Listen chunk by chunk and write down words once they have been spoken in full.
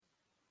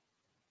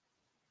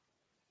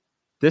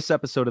This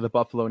episode of the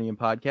Buffalonian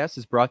Podcast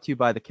is brought to you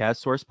by the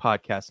CastSource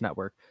Podcast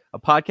Network, a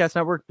podcast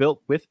network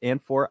built with and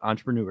for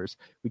entrepreneurs.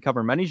 We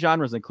cover many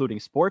genres,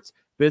 including sports,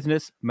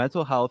 business,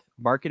 mental health,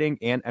 marketing,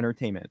 and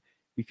entertainment.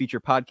 We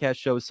feature podcast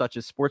shows such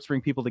as Sports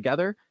Bring People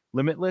Together,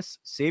 Limitless,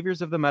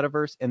 Saviors of the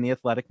Metaverse, and The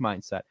Athletic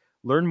Mindset.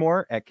 Learn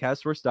more at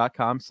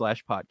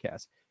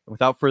castsource.com/podcast. And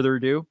without further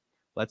ado,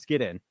 let's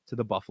get into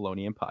the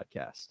Buffalonian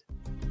Podcast.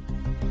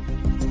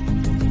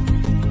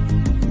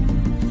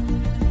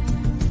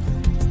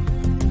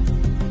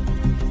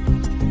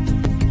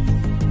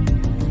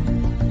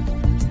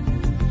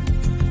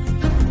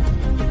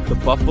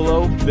 The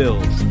Buffalo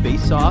Bills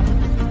face off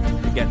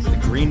against the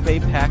Green Bay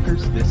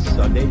Packers this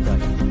Sunday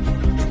night.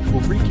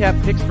 We'll recap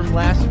picks from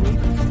last week,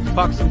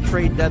 talk some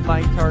trade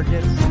deadline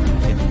targets,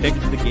 and pick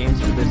the games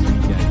for this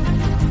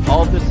weekend.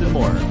 All of this and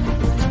more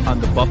on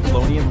the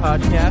Buffalonian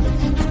Podcast,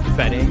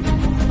 betting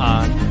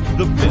on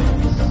the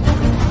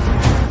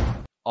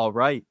Bills. All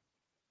right,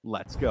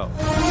 let's go.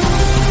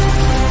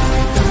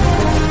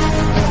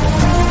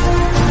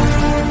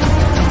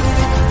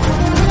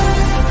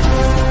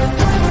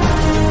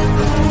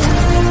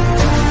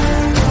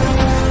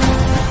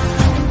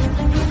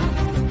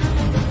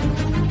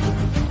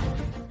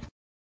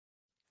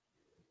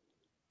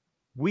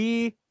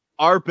 We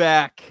are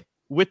back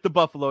with the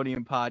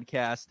Buffalonian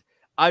Podcast.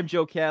 I'm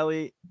Joe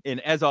Cali, and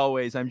as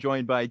always, I'm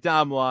joined by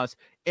Dom Loss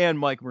and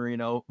Mike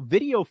Marino.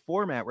 Video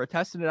format. We're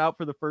testing it out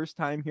for the first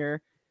time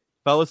here.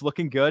 Fellas,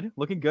 looking good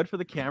for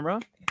the camera.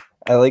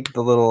 I like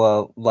the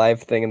little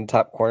live thing in the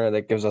top corner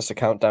that gives us a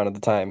countdown at the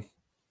time.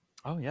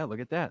 Oh yeah, look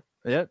at that.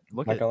 Yeah,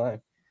 look Not at gonna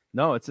lie.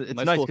 No, it's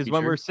nice because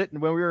when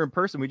we were in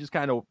person, we just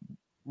kind of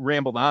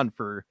rambled on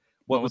for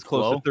what was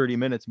close to 30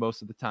 minutes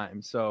most of the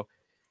time. So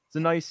it's a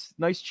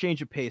nice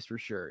change of pace for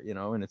sure, you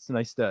know, and it's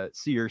nice to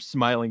see your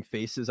smiling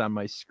faces on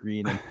my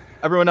screen, and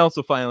everyone else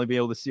will finally be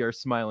able to see our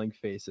smiling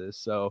faces.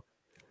 So,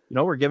 you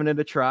know, we're giving it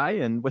a try,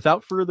 and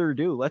without further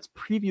ado, let's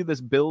preview this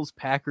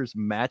Bills-Packers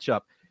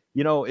matchup.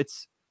 You know,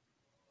 it's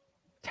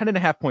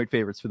 10.5-point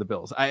favorites for the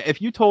Bills.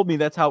 If you told me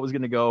that's how it was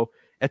going to go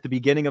at the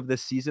beginning of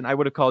this season, I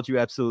would have called you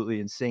absolutely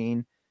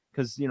insane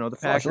because, you know, the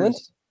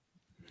Packers...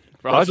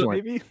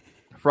 Fraudulent, maybe?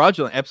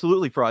 Fraudulent,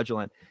 absolutely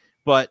fraudulent.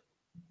 But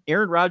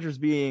Aaron Rodgers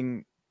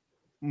being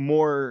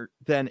more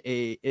than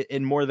a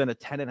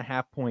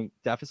 10.5-point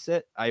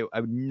deficit, I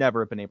would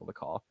never have been able to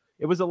call.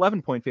 It was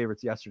 11-point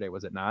favorites yesterday,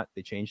 was it not?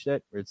 They changed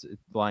it, or the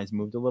lines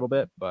moved a little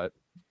bit, but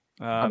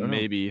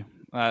maybe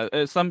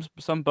some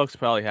books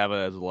probably have it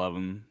as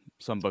 11.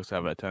 Some books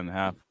have it at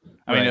 10.5.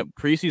 I mean,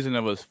 preseason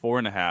it was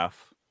 4.5.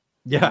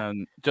 Yeah,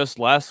 and just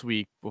last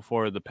week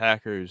before the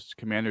Packers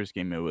Commanders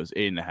game, it was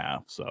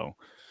 8.5. So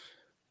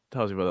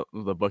tells you what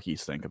the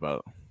bookies think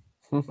about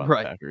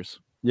right. The Packers.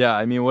 Yeah,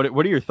 I mean, what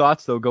are your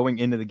thoughts though going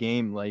into the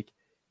game? Like,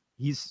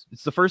 it's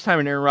the first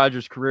time in Aaron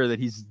Rodgers' career that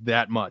he's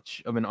that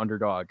much of an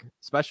underdog,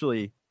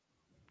 especially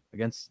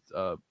against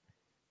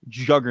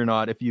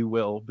juggernaut, if you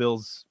will,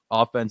 Bills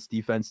offense,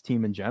 defense,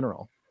 team in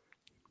general.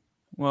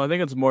 Well, I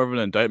think it's more of an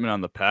indictment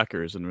on the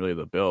Packers than really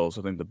the Bills.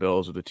 I think the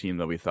Bills are the team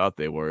that we thought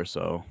they were.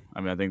 So,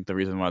 I mean, I think the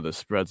reason why the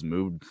spreads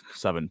moved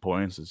 7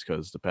 points is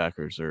because the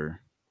Packers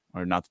are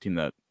not the team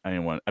that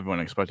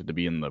everyone expected to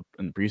be in the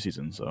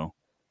preseason. So,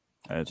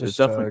 it's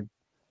definitely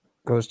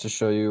goes to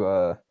show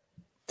you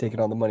taking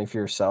all the money for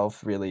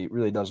yourself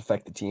really does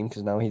affect the team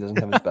because now he doesn't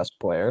have his best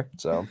player.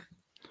 So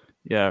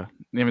yeah,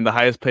 I mean the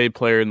highest paid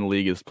player in the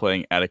league is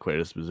playing adequate at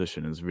his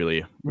position is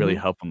really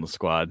helping the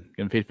squad.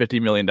 Getting paid $50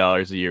 million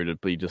a year to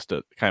be just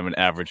a kind of an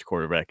average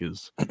quarterback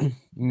is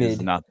mid.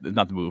 Is not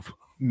the move.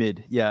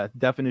 Mid, yeah,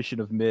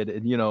 definition of mid.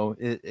 And you know,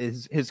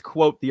 his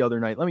quote the other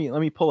night. Let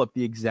me pull up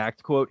the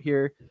exact quote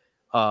here.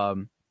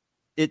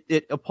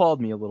 It appalled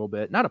me a little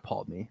bit. Not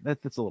appalled me.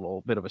 That's a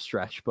little bit of a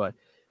stretch, but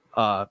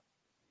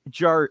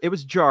it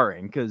was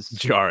jarring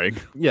because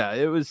yeah,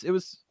 it was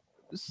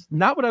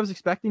not what I was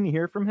expecting to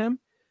hear from him.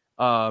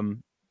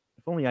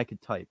 If only I could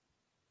type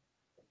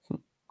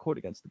quote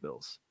against the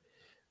Bills.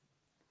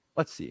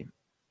 Let's see.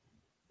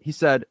 He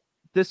said,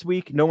 "This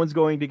week no one's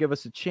going to give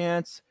us a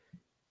chance.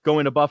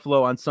 Going to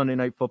Buffalo on Sunday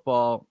Night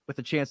Football with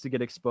a chance to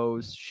get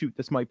exposed. Shoot,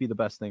 this might be the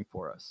best thing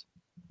for us."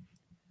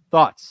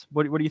 Thoughts?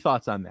 What are your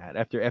thoughts on that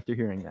after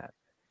hearing that?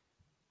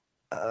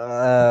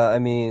 I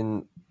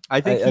mean,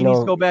 I think he needs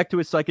to go back to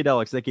his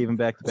psychedelics that gave him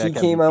back-to-back. He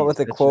came out with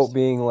a quote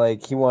being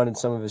like he wanted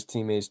some of his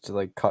teammates to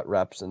like cut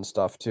reps and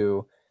stuff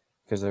too,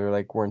 because they were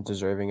like weren't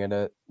deserving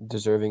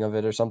of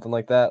it or something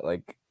like that.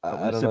 Like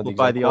I don't know.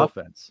 Simplify the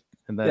offense,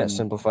 and then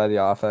simplify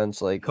the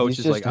offense. Like coach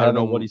is like, I don't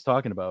know what he's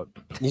talking about.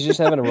 He's just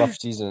having a rough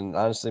season.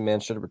 Honestly, man,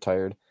 should have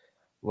retired.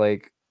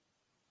 Like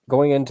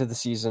going into the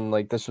season,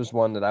 like this was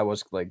one that I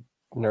was like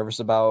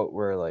nervous about.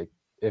 Where like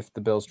if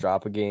the Bills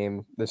drop a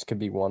game, this could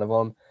be one of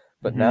them.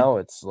 But now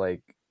it's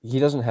like he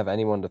doesn't have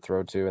anyone to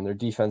throw to, and their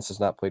defense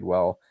has not played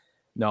well.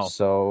 No.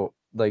 So,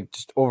 like,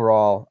 just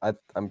overall,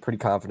 I'm pretty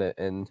confident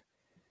in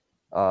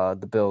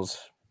the Bills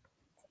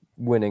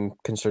winning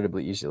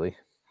considerably easily.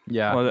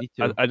 Yeah, well,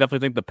 I definitely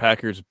think the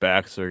Packers'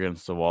 backs are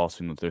against the wall,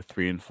 seeing that they're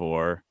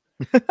 3-4.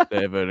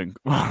 They have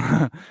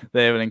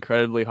they have an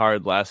incredibly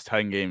hard last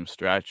 10-game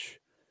stretch.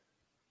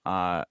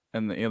 And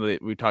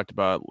we talked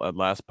about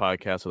last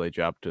podcast, so they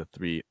dropped to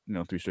 3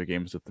 straight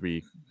games to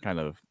 3 kind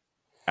of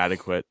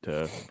adequate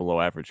to below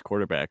average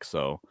quarterbacks.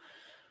 So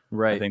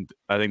Right.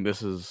 I think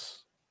this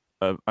is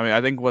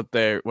I think what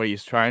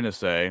he's trying to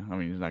say, I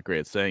mean, he's not great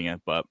at saying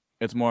it, but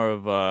it's more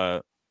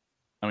of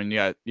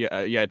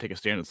take a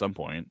stand at some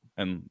point.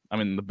 And I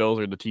mean, the Bills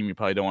are the team you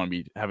probably don't want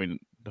to be having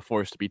the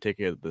force to be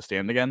taking the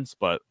stand against,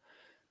 but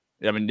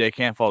I mean, they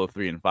can't fall to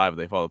 3-5. If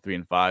they fall to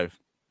 3-5,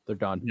 they're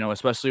done.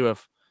 Especially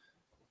with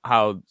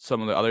how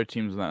some of the other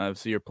teams in the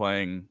NFC are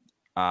playing.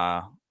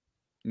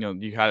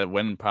 You had to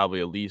win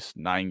probably at least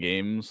 9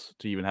 games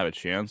to even have a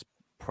chance,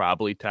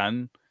 probably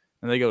 10.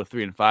 And they go to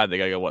 3-5. They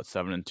got to go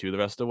 7-2 the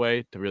rest of the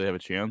way to really have a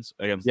chance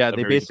against. Yeah,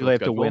 they basically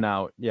have to win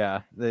out.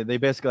 Yeah, they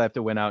basically have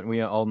to win out, and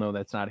we all know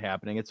that's not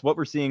happening. It's what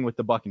we're seeing with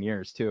the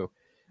Buccaneers too.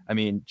 I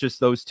mean, just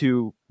those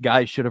 2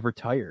 guys should have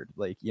retired.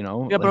 Yeah,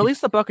 but at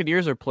least the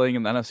Buccaneers are playing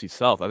in the NFC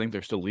South. I think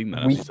they're still leading the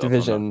NFC South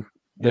division.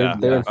 They're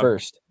in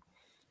first.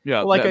 Yeah,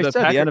 well, like I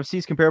said, the NFC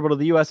is comparable to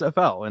the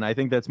USFL, and I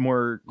think that's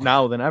more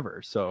now than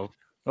ever. So,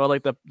 well,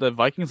 like the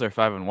Vikings are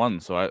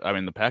 5-1, so I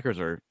mean the Packers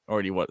are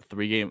already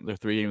 3 games. They're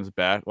 3 games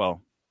back.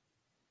 Well,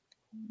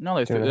 no,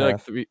 they're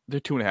 3. They're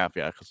 2.5.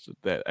 Yeah, because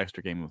that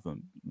extra game with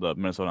the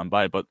Minnesota on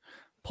bye, but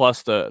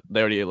plus they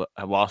already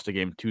have lost a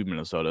game to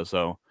Minnesota,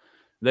 so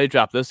they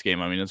drop this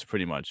game. I mean, it's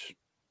pretty much.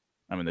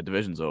 I mean, the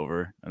division's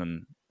over,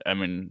 and I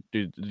mean,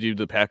 do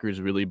the Packers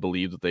really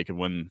believe that they could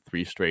win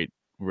 3 straight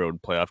road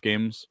playoff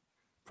games?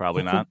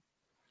 Probably not.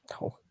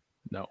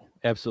 No,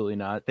 absolutely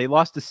not. They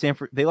lost to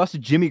Sanford. They lost to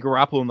Jimmy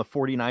Garoppolo and the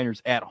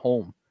 49ers at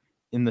home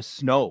in the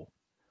snow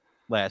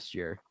last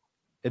year.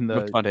 With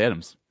Devontae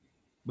Adams.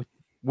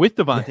 With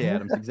Devontae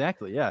Adams,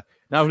 exactly. Yeah.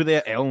 Now who do they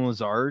have? Alan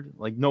Lazard?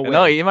 Like no way.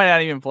 No, he might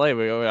not even play.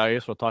 But I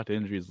guess we'll talk to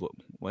injuries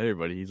later.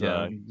 But he's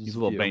a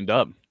little banged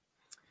up.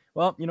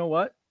 Well, you know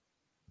what?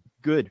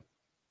 Good.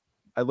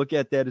 I look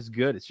at that as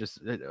good. It's just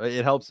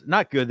it helps.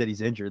 Not good that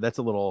he's injured. That's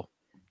a little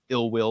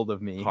ill-willed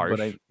of me. Harsh. But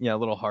a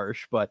little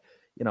harsh. But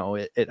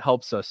it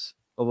helps us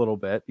a little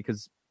bit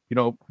because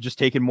just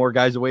taking more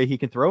guys away he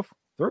can throw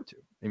to.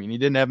 I mean, he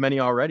didn't have many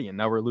already, and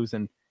now we're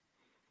losing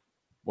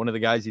one of the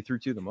guys he threw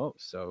to the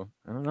most. So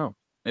I don't know.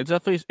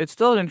 It's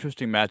still an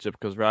interesting matchup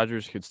because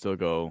Rodgers could still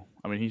go.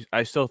 I mean,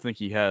 I still think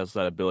he has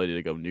that ability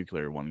to go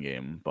nuclear one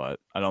game, but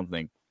I don't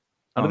think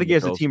he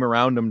has a team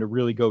around him to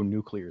really go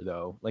nuclear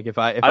though. Like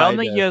I don't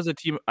think he has a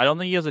team. I don't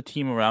think he has a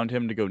team around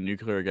him to go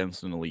nuclear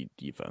against an elite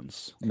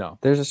defense. No,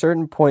 there's a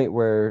certain point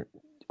where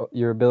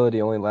your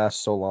ability only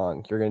lasts so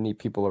long. You're going to need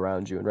people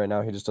around you, and right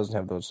now he just doesn't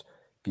have those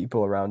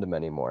people around him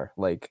anymore.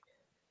 Like,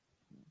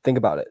 think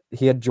about it.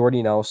 He had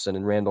Jordy Nelson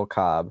and Randall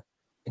Cobb.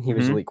 And he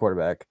was elite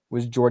quarterback.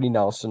 Was Jordy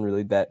Nelson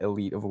really that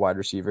elite of a wide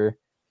receiver?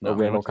 No,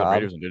 Randall Cobb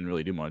Raiders and didn't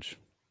really do much.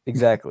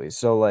 Exactly.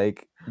 So,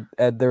 like,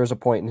 there was a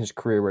point in his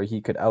career where he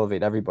could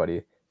elevate everybody.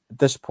 At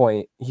this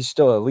point, he's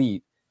still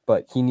elite,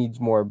 but he needs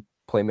more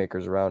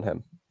playmakers around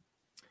him.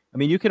 I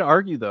mean, you can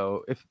argue,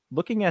 though, if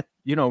looking at,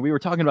 we were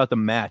talking about the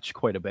match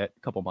quite a bit a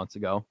couple months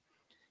ago.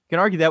 You can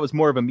argue that was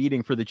more of a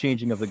meeting for the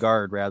changing of the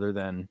guard rather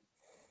than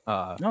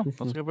that's a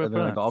good way to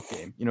put a golf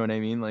game. You know what I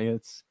mean? Like,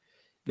 it's...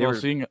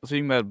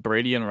 seeing that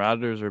Brady and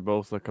Rodgers are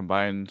both a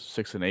combined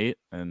 6-8,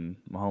 and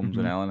Mahomes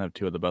and Allen have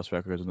 2 of the best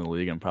records in the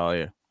league, and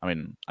probably, I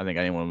mean, I think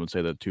anyone would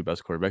say the 2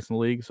 best quarterbacks in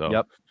the league. So,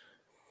 yep.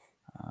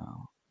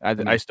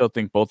 I still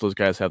think both those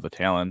guys have the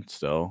talent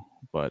still,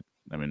 but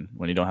I mean,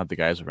 when you don't have the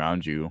guys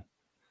around you,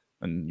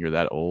 and you're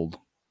that old,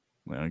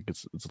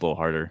 it's a little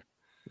harder.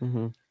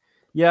 Mm-hmm.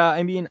 Yeah,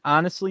 I mean,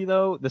 honestly,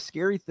 though, the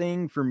scary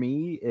thing for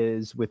me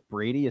is with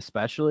Brady,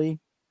 especially.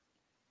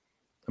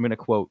 I'm going to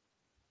quote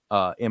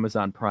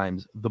Amazon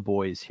Prime's The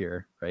Boys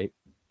here, right?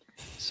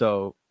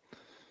 So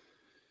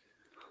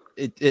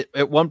it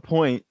at one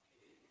point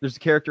there's a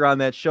character on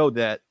that show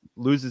that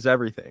loses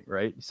everything,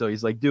 right? So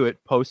he's like, do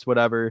it, post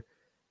whatever,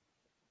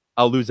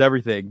 I'll lose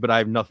everything, but I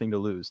have nothing to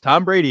lose.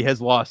 Tom Brady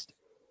has lost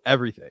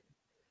everything,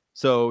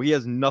 so he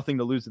has nothing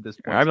to lose at this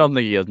point. I don't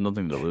think he has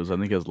nothing to lose. I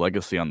think his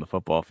legacy on the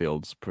football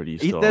field's pretty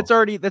still... That's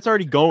already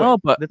going. No,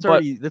 but that's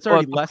already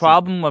the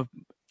problem of...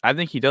 I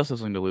think he does have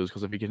something to lose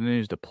because if he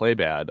continues to play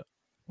bad,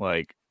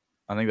 like,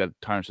 I think that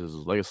tarnishes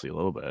his legacy a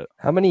little bit.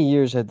 How many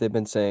years had they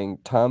been saying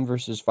Tom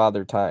versus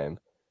Father Time?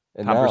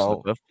 And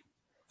Tom now,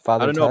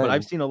 Father I don't know, but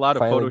I've seen a lot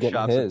of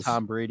photoshops of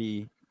Tom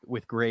Brady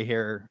with gray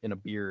hair and a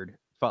beard,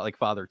 like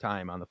Father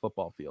Time on the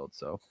football field.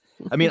 So,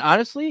 I mean,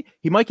 honestly,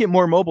 he might get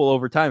more mobile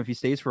over time if he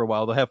stays for a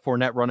while. They'll have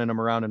Fournette running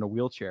him around in a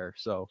wheelchair.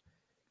 So,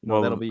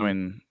 that'll be... I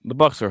mean, the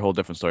Bucs are a whole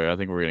different story. I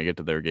think we're going to get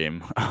to their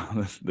game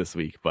this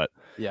week. But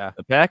yeah,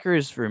 the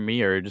Packers, for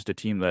me, are just a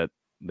team that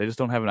they just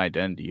don't have an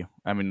identity.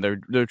 I mean,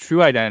 their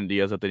true identity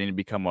is that they need to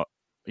become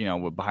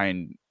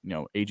behind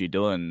A.J.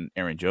 Dillon,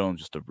 Aaron Jones,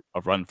 just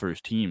a run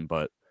first team.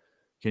 But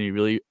can you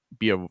really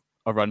be a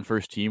run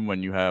first team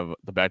when you have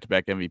the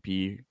back-to-back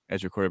MVP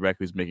as your quarterback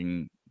who's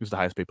the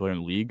highest paid player in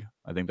the league?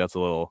 I think that's a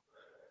little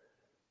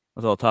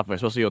tough,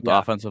 especially with the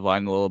offensive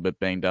line a little bit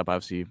banged up.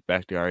 Obviously,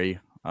 Bakhtiari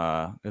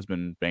has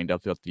been banged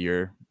up throughout the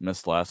year.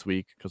 Missed last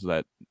week because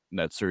of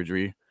that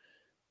surgery.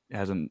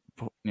 Hasn't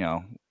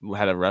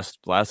had a rest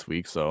last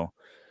week, so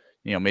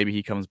maybe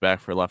he comes back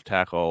for left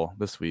tackle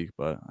this week.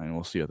 But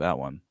we'll see with that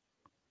one.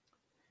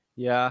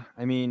 Yeah,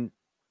 I mean,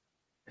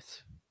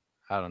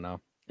 I don't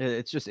know.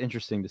 It's just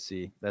interesting to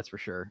see. That's for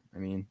sure. I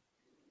mean,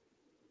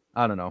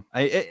 I don't know.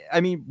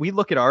 I mean, we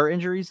look at our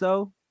injuries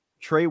though.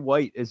 Trey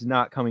White is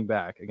not coming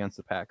back against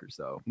the Packers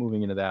though.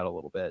 Moving into that a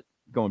little bit,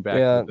 going back to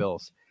the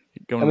Bills.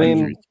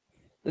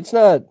 It's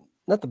not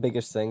the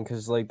biggest thing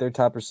because like their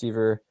top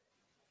receiver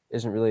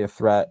isn't really a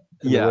threat.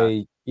 The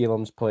way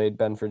Elam's played,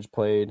 Benford's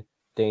played,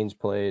 Dane's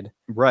played.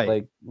 Right.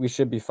 Like we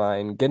should be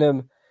fine. Get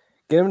him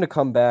to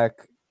come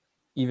back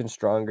even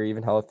stronger,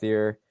 even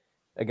healthier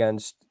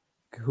against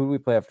who do we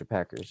play after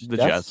Packers? The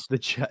Jets. The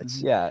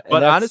Jets. Yeah.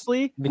 But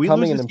honestly, we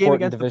lose this game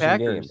against the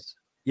Packers. Game.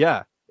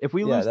 Yeah. If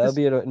we lose that'll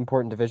be an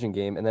important division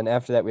game. And then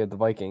after that we have the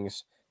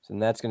Vikings. So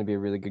that's going to be a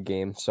really good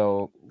game.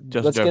 So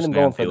let's get him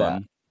going for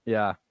that.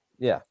 Yeah.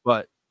 Yeah.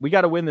 But we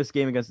got to win this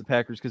game against the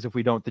Packers because if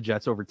we don't, the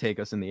Jets overtake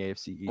us in the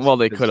AFC East. Well,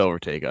 they could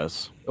overtake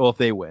us. Well, if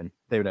they win,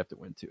 they would have to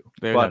win too.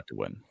 They would have to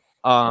win.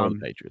 The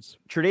Patriots.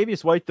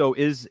 Tre'Davious White though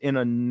is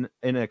in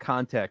a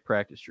contact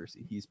practice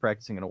jersey. He's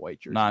practicing in a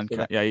white jersey.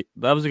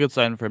 That was a good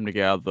sign for him to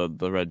get out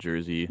the red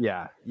jersey.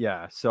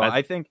 Yeah. So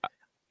I think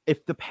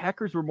if the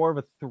Packers were more of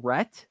a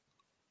threat,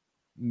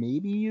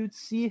 maybe you'd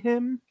see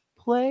him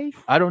play.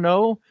 I don't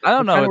know.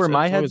 It's where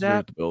my head's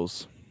at.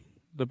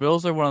 The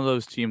Bills are one of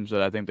those teams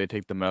that I think they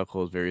take the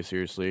medicals very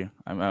seriously.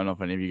 I don't know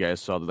if any of you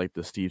guys saw the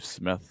Steve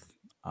Smith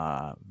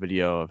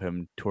video of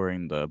him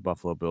touring the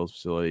Buffalo Bills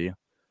facility.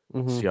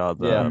 Mm-hmm. See all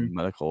the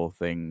medical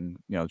thing,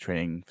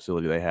 training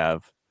facility they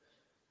have.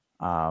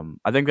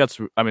 I think that's.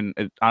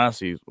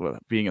 Honestly,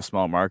 being a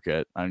small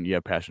market, you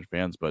have passionate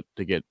fans, but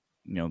to get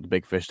the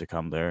big fish to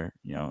come there,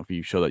 if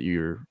you show that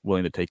you're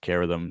willing to take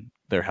care of them,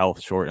 their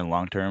health, short and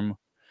long term,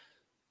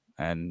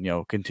 and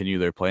continue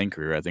their playing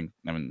career, I think.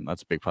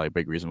 That's probably a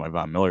big reason why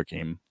Von Miller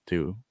came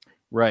too.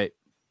 Right.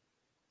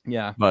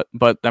 Yeah. But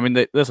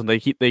they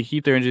keep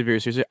their injury very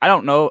seriously. I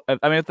don't know.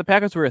 If the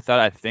Packers were a threat,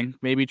 I think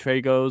maybe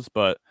Trey goes,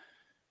 but.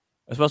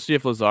 Especially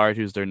if Lazard,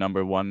 who's their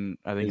number one,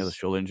 I think has a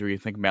shoulder injury. I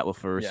think Matt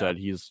LaFleur said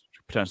he's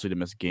potentially to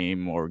miss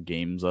game or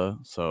games,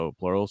 so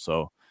plural.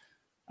 So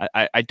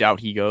I doubt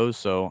he goes.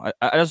 So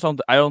I just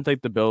don't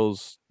think the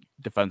Bills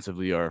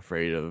defensively are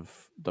afraid of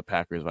the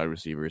Packers wide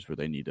receivers where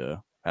they need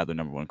to have the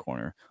number one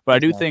corner. But I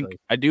do think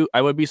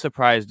I would be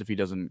surprised if he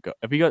doesn't go.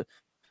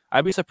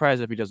 I'd be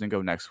surprised if he doesn't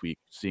go next week,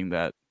 seeing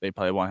that they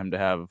probably want him to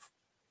have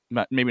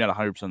maybe not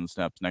 100% of the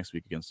snaps next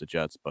week against the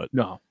Jets, but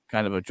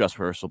kind of a dress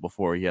rehearsal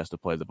before he has to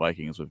play the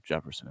Vikings with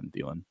Jefferson and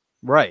Thielen.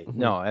 Right. Mm-hmm.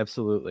 No,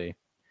 absolutely.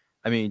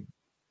 I mean,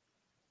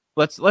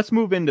 let's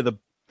move into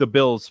the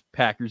Bills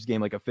Packers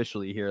game like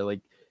officially here.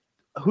 Like,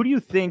 who do you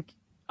think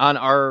on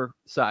our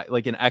side,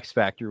 like an X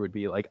factor would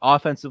be, like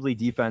offensively,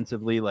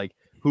 defensively, like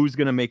who's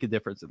going to make a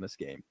difference in this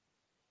game?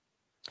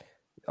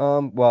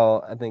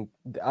 Well, I think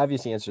the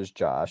obvious answer is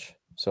Josh.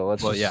 So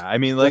let's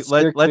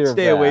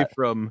stay away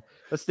from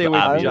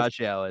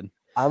Josh Allen.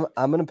 I'm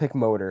gonna pick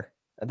Motor.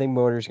 I think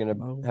Motor's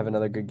gonna have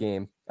another good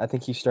game. I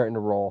think he's starting to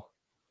roll.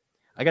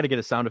 I got to get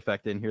a sound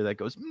effect in here that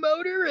goes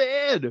Motor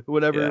Ed.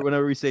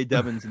 Whenever we say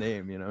Devin's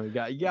name, you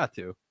got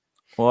to.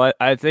 Well,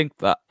 I think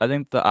the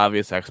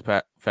obvious X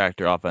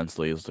factor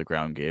offensively is the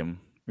ground game.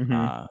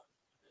 Mm-hmm.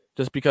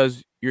 Just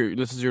because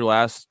this is your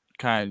last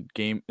kind of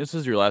game. This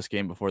is your last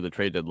game before the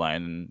trade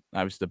deadline, and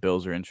obviously the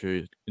Bills are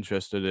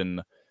interested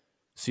in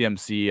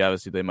CMC.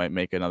 Obviously, they might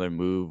make another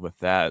move with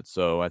that.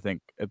 So I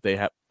think if they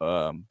have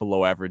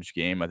below average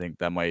game, I think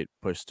that might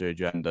push their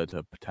agenda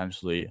to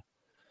potentially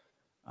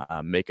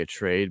make a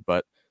trade.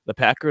 But the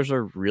Packers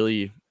are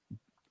really,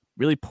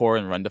 really poor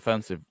in run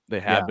defense. They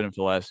have been for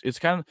the last. It's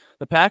kind of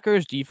the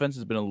Packers' defense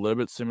has been a little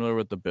bit similar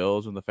with the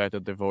Bills, and the fact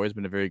that they've always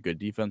been a very good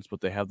defense,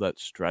 but they have that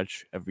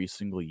stretch every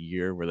single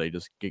year where they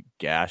just get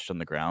gashed on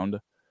the ground,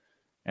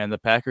 and the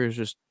Packers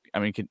just.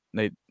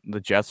 The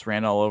Jets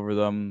ran all over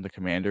them. The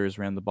Commanders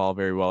ran the ball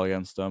very well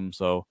against them.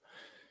 So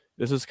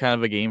this is kind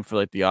of a game for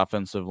like the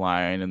offensive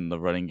line and the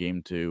running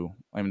game too.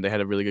 They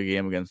had a really good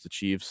game against the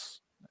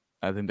Chiefs.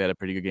 I think they had a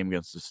pretty good game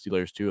against the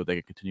Steelers too. If they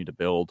could continue to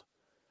build,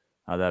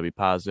 that'd be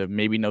positive.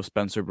 Maybe no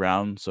Spencer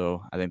Brown,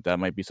 so I think that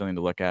might be something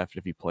to look at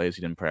if he plays.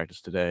 He didn't practice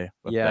today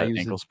with that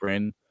ankle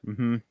sprain.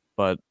 Mm-hmm.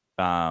 But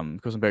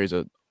Quisenberry's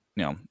a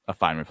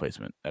fine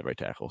replacement at right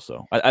tackle.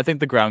 So I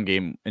think the ground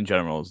game in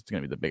general is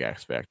going to be the big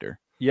X factor.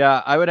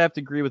 Yeah, I would have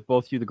to agree with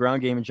both of you, the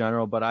ground game in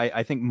general, but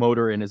I think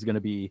Motorin is going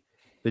to be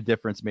the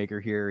difference maker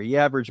here. He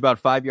averaged about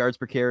 5 yards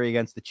per carry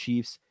against the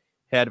Chiefs,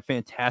 had a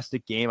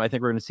fantastic game. I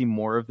think we're going to see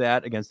more of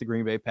that against the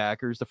Green Bay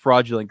Packers, the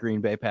fraudulent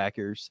Green Bay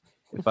Packers,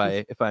 if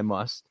I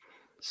must.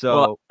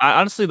 So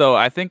honestly, though,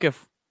 I think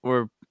if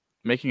we're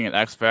making an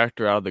X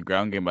factor out of the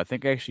ground game, I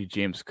think actually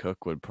James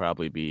Cook would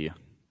probably be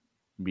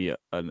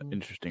an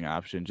interesting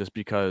option, just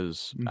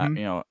because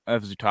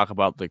as we talk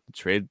about like the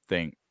trade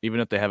thing, even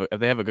if they have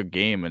a good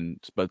game,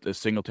 but the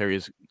Singletary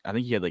is, I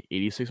think he had like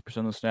 86%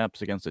 of the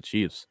snaps against the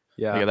Chiefs.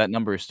 Yeah, that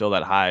number is still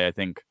that high. I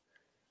think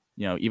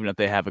even if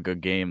they have a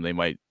good game, they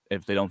might,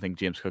 if they don't think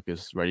James Cook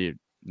is ready,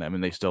 I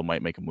mean, they still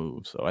might make a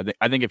move. So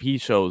I think if he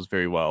shows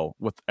very well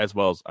as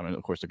well as, I mean,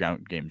 of course, the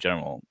ground game in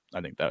general,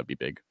 I think that would be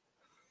big.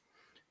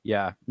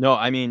 Yeah, no,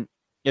 I mean,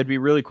 it'd be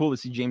really cool to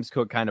see James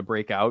Cook kind of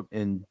break out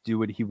and do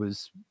what he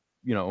was,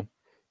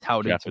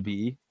 touted Drafted. to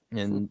be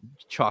and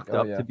chalked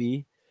up to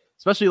be,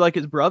 especially like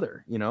his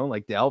brother,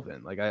 like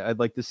Dalvin. Like I'd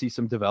like to see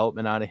some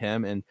development out of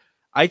him. And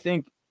I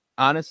think,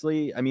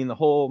 honestly, I mean, the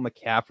whole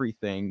McCaffrey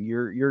thing,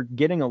 you're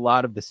getting a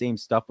lot of the same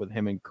stuff with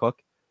him and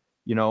Cook,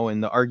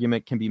 and the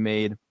argument can be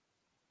made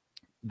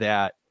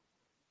that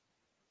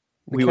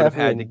we would have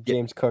had to get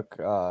James Cook.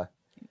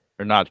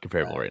 They're not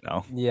comparable right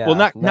now. Yeah. Well,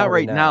 not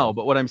right now,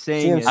 but what I'm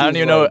saying is, I don't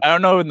even know. I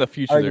don't know in the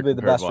future. Arguably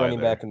the best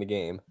running back in the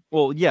game.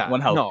 Well, yeah,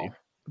 healthy. No,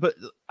 but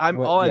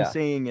I'm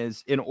saying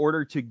is, in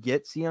order to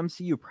get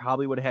CMC, you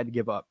probably would have had to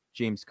give up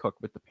James Cook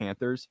with the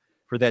Panthers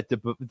for that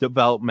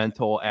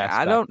developmental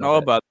aspect. I don't know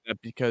about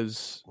that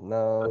because it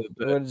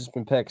would have just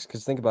been picks.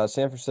 Because think about it,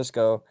 San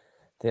Francisco,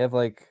 they have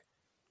I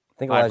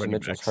think Elijah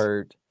Mitchell's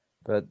hurt,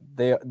 but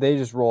they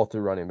just roll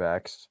through running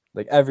backs.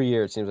 Like every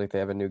year, it seems like they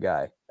have a new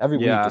guy. Every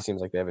week, it seems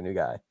like they have a new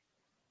guy.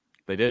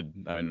 They did.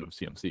 I mean,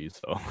 CMC.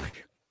 So,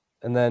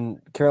 and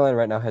then Carolina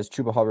right now has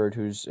Chuba Hubbard,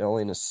 who's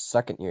only in his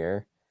second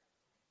year,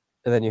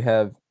 and then you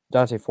have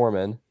Dante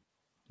Foreman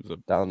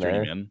down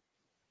there.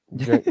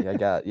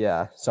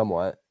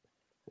 Somewhat,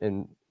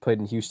 and played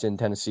in Houston,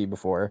 Tennessee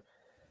before.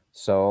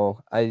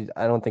 So I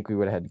don't think we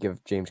would have had to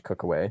give James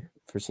Cook away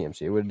for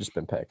CMC. It would have just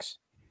been picks.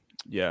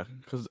 Yeah,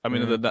 because I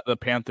mean the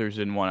Panthers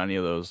didn't want any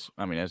of those.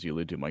 I mean, as you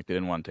alluded to, Mike, they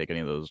didn't want to take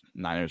any of those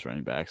Niners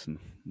running backs, and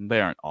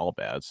they aren't all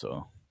bad.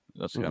 So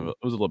that's kind of it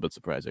was a little bit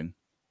surprising.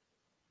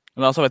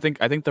 And also, I think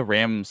the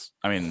Rams,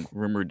 I mean,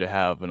 rumored to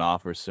have an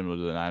offer similar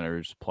to the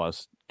Niners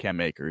plus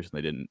Cam Akers, and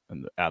they didn't.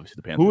 And obviously,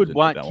 the Panthers. Who would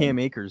want Cam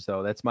Akers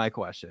though? That's my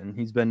question.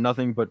 He's been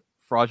nothing but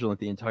fraudulent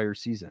the entire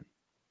season.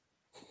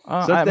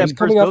 He's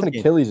coming off an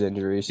Achilles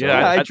injury. So.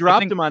 Yeah, I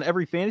dropped him on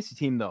every fantasy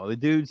team though. The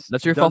dude's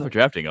that's your fault for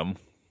drafting him.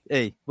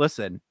 Hey,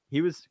 listen,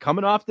 he was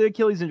coming off the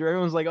Achilles injury.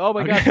 Everyone's like, "Oh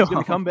my gosh, he's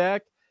gonna come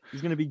back.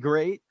 He's gonna be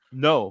great."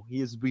 No,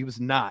 he was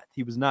not.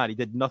 He was not. He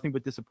did nothing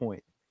but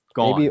disappoint.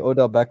 Gone. Maybe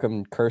Odell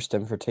Beckham cursed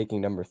him for taking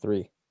number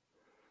 3.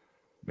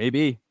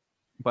 Maybe,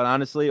 but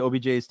honestly,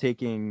 OBJ is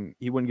taking.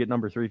 He wouldn't get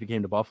number 3 if he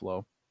came to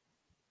Buffalo.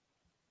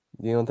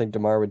 You don't think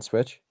DeMar would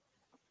switch?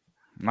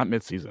 Not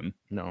midseason.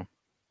 No.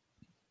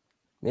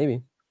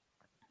 Maybe.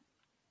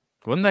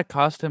 Wouldn't that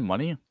cost him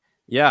money?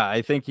 Yeah,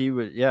 I think he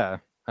would. Yeah,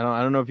 I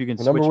don't know if you can.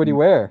 What number would he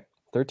wear?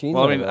 13.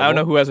 Well, I mean, I don't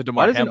know who has a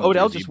DeMar. Why doesn't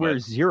Odell just wear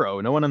 0?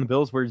 No one on the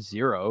Bills wears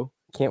 0.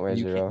 Can't wear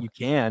 0. You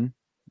can.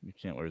 You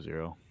can't wear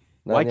 0.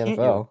 Why can't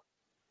you?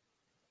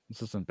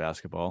 This isn't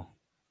basketball.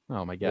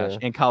 Oh my gosh! Yeah.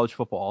 And college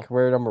football. Can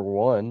wear number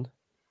 1.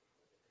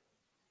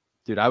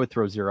 Dude, I would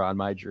throw 0 on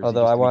my jersey.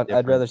 Although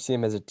I'd rather see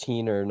him as a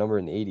teen or a number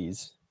in the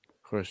 80s.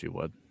 Of course you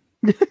would.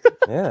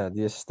 Yeah,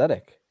 the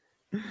aesthetic.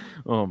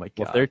 Oh my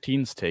god. Well,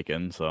 13's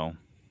taken, so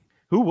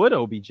who would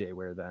OBJ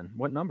wear then?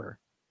 What number?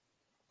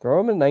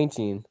 Throw him in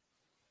 19.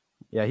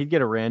 Yeah, he'd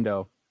get a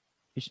rando.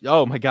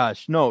 Oh my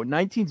gosh, no,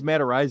 19's Matt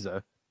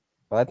Ariza.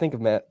 Well, I think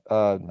of Matt.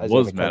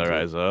 Was Matt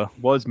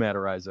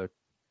Ariza.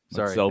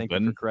 Sorry, thank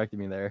you for correcting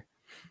me there.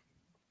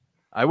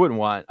 I wouldn't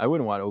want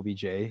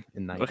OBJ in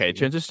 19. Okay,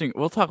 transitioning.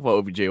 We'll talk about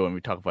OBJ when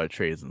we talk about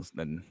trades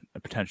and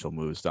potential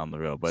moves down the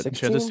road. But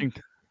 16?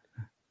 Transitioning.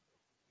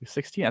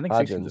 16. I think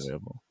 16 is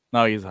available.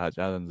 No, he's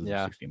Hodgins.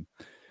 Yeah. 16.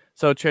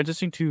 So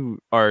transitioning to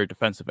our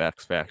defensive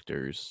X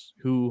factors,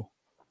 who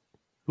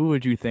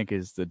would you think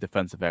is the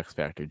defensive X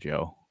factor,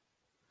 Joe?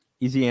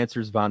 Easy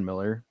answer is Von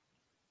Miller.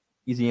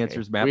 Easy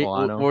answer is Matt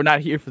Milano. We're not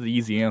here for the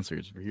easy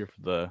answers. We're here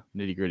for the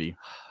nitty gritty.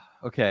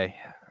 Okay.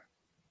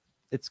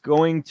 It's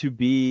going to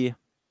be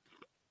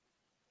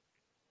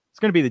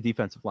the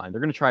defensive line.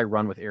 They're going to try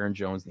run with Aaron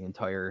Jones the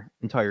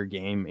entire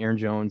game. Aaron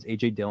Jones,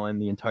 AJ Dillon,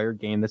 the entire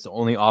game. That's the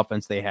only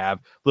offense they have.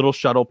 Little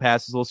shuttle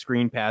passes, little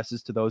screen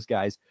passes to those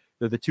guys.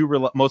 They're the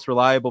two most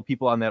reliable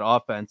people on that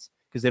offense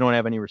because they don't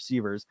have any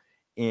receivers.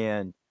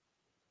 And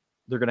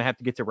they're going to have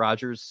to get to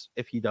Rodgers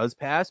if he does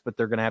pass, but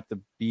they're going to have to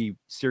be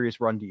serious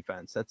run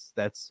defense.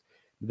 That's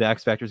the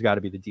X factor's got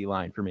to be the D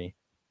line for me.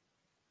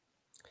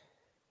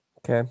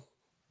 Okay.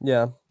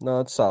 Yeah,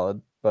 no, it's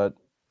solid, but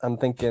I'm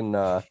thinking.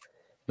 No,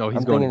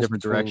 he's going a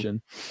different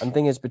direction. I'm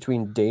thinking it's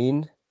between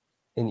Dane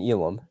and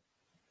Elam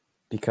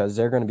because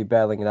they're going to be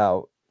battling it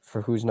out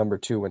for who's number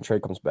 2 when Trey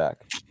comes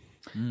back.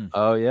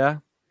 Oh yeah,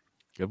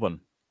 good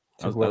one.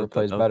 So whoever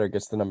plays better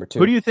gets the number 2.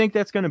 Who do you think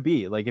that's going to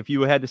be? Like, if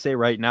you had to say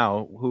right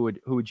now, who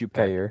would you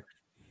pick? Kair.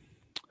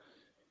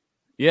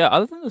 Yeah,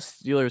 other than the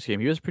Steelers game,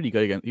 he was pretty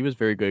good he was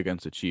very good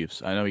against the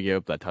Chiefs. I know he gave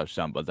up that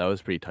touchdown, but that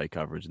was pretty tight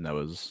coverage, and that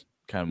was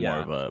kind of more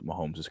of a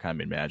Mahomes just kind of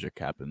made magic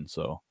happen.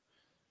 So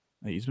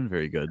he's been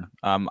very good.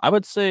 I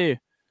would say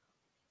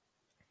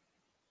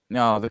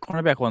no, the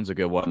cornerback one's a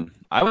good one.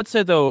 I would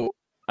say though,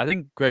 I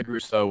think Greg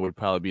Rousseau would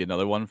probably be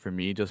another one for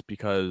me, just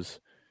because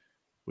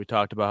we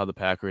talked about how the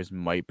Packers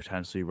might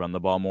potentially run the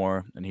ball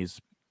more, and he's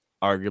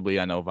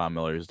arguably, I know Von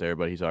Miller is there,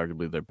 but he's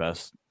arguably their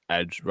best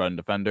edge run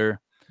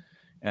defender.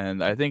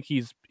 And I think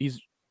he's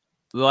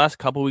the last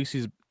couple weeks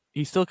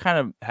he still kind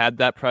of had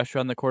that pressure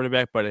on the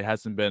quarterback, but it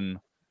hasn't been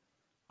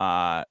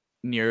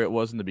near it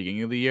was in the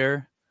beginning of the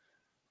year.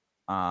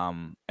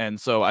 And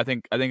so I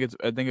think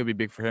it'd be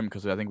big for him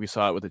because I think we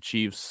saw it with the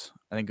Chiefs.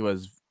 I think it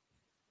was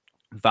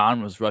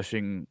Vaughn was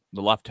rushing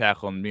the left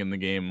tackle in the beginning of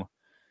the game,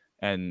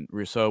 and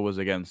Rousseau was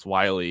against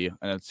Wiley,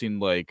 and it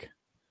seemed like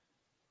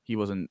he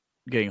wasn't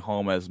getting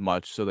home as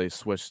much, so they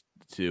switched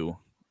to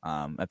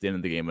at the end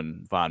of the game,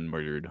 and Vaughn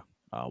murdered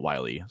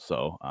Wiley.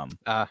 So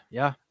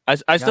yeah.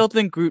 I still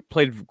think Groot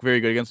played very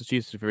good against the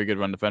Chiefs. He's a very good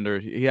run defender.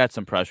 He had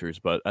some pressures,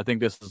 but I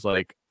think this is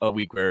like a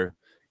week where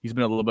he's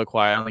been a little bit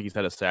quiet. I don't think he's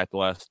had a sack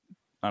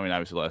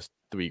obviously the last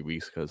 3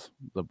 weeks because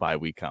the bye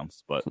week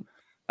counts. But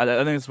I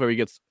think this is where he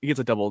gets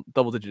a double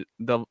digit,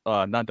 not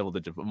double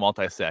digit, but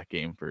multi-sack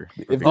game for.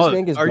 Are you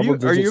calling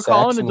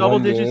a double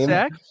digit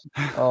sack?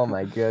 Oh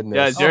my goodness!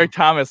 Yeah, Derek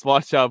Thomas,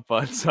 watch out,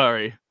 bud.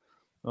 Sorry.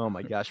 Oh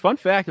my gosh! Fun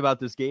fact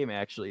about this game,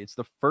 actually, it's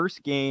the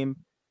first game,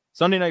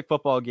 Sunday Night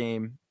Football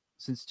game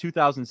since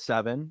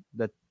 2007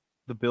 that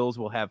the Bills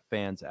will have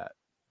fans at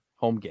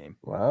home game.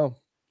 Wow.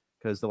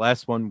 Because the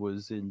last one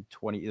was in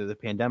the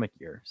pandemic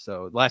year.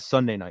 So last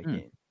Sunday night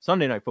game,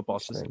 Sunday Night Football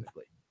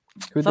specifically.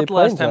 Who'd they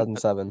play in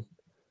 2007?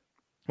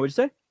 What'd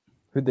you say?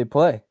 Who'd they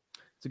play?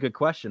 It's a good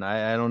question.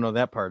 I don't know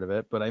that part of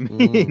it, but I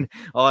mean,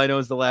 all I know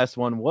is the last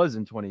one was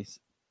in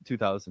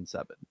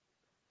 2007.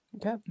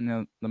 Okay.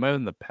 No, there might have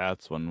been the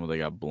Pats one where they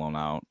got blown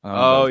out.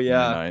 Oh,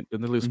 yeah.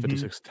 Didn't they lose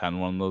 56-10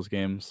 one of those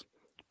games?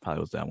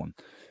 Probably was that one.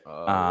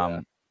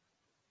 Yeah.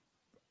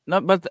 No,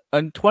 but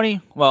in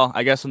 20, well,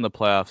 I guess in the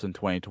playoffs in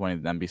 2020,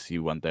 the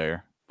NBC went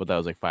there, but that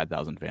was like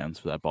 5,000 fans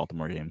for that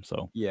Baltimore game.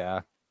 So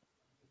yeah,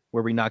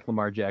 where we knocked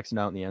Lamar Jackson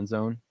out in the end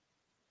zone.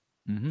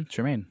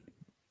 Tremaine.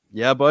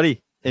 Yeah,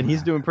 buddy, and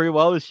he's doing pretty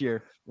well this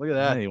year. Look at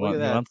that.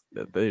 Look at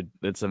that. Dude,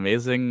 it's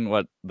amazing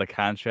what the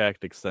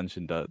contract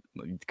extension does.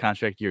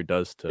 Contract year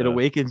does to it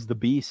awakens the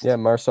beast. Yeah,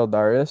 Marcel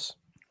Darius.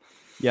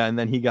 Yeah, and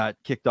then he got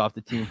kicked off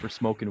the team for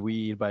smoking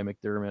weed by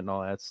McDermott and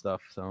all that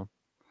stuff. So.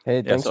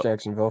 Hey, thanks,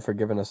 Jacksonville, for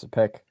giving us a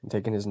pick and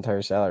taking his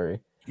entire salary.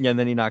 Yeah, and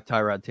then he knocked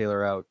Tyrod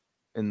Taylor out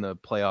in the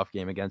playoff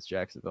game against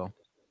Jacksonville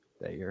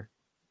that year.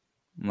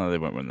 No, they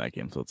won't win that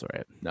game, so it's all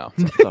right. No.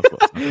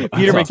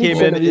 Peterman came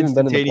in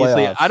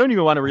instantaneously. I don't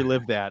even want to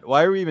relive that.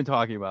 Why are we even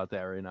talking about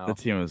that right now? The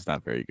team is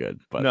not very good.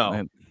 But no,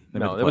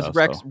 it was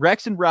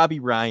Rex and Robbie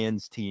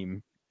Ryan's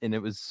team, and it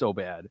was so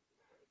bad.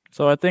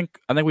 So I think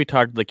we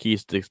talked the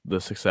keys to the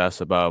success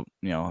about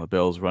the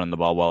Bills running the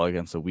ball well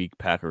against a weak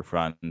Packer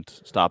front, and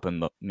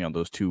stopping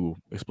those two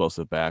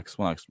explosive backs.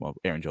 Well,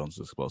 Aaron Jones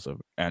is explosive,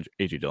 and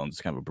AJ Dillon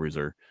is kind of a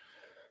bruiser,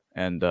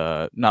 and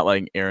not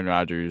letting Aaron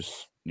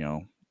Rodgers.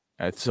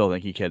 I still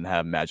think he can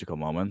have magical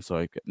moments,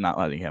 so not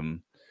letting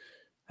him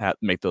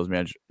make those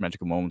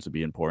magical moments would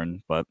be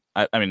important. But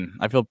I mean,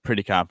 I feel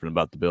pretty confident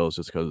about the Bills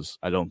just because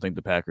I don't think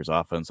the Packers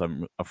offense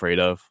I'm afraid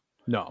of.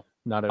 No,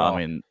 not at all.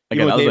 I mean,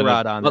 again,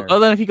 other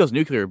than if he goes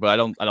nuclear, but I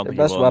don't think the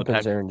best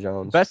weapons Aaron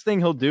Jones. Best thing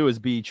he'll do is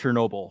be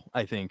Chernobyl.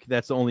 I think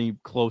that's the only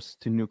close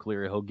to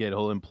nuclear he'll get.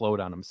 He'll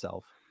implode on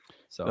himself.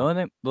 So the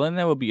only thing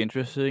that would be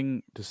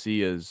interesting to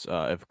see is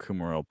if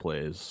Kumaro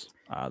plays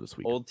this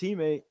week. Old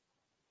teammate.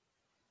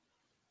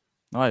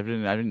 No, I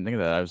didn't think of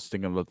that. I was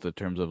thinking about the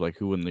terms of like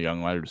who in the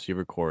young wide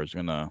receiver core is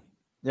gonna.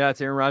 Yeah,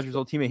 it's Aaron Rodgers'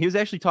 old teammate. He was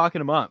actually talking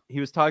him up.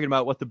 He was talking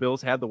about what the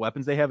Bills have, the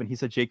weapons they have, and he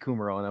said Jake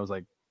Kumaro, and I was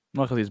like,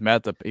 well, because he's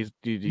mad at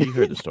you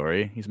heard the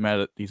story. He's mad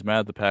at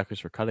the Packers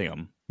for cutting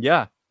him.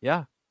 Yeah.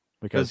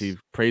 Because he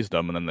praised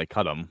them and then they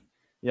cut him.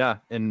 Yeah,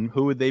 and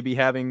who would they be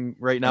having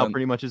right now?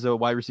 Pretty much as a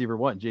wide receiver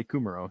one, Jake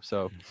Kumaro.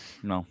 So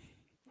no.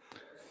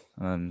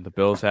 And the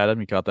Bills had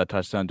him. He caught that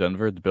touchdown in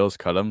Denver. The Bills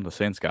cut him. The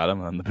Saints got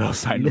him, and the Bills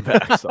signed him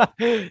back. So.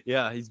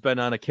 Yeah, he's been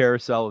on a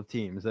carousel of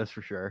teams. That's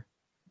for sure.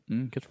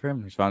 Good for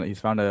him. He's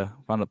found a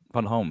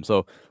fun home.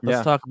 So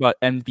let's talk about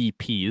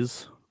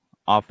MVPs,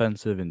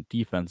 offensive and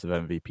defensive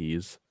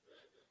MVPs.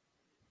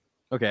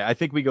 Okay, I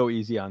think we go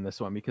easy on this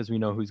one because we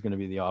know who's going to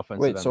be the offensive.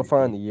 Wait, so MVP.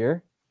 far in the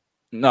year?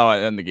 No,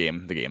 in the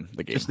game.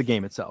 Just the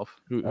game itself.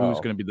 Who's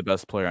going to be the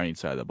best player on each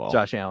side of the ball?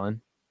 Josh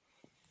Allen.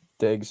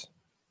 Diggs.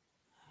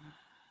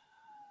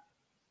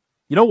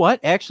 You know what?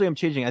 Actually, I'm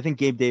changing. I think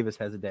Gabe Davis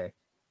has a day.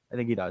 I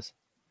think he does.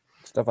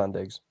 Stephon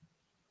Diggs.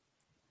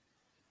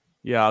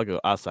 Yeah,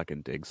 I'll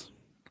second Diggs.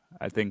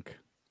 I think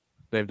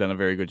they've done a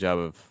very good job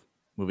of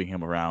moving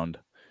him around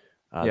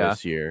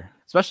this year.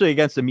 Especially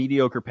against a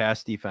mediocre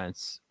pass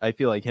defense. I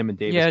feel like him and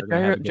Davis are going to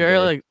have a good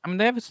day. I mean,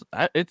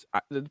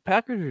 the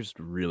Packers are just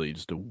really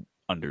just an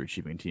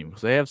underachieving team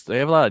because they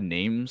have a lot of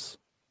names,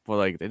 but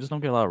like they just don't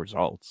get a lot of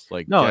results.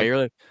 Like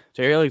Jair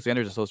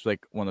Alexander is supposed to be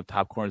like one of the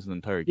top corners in the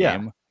entire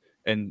game,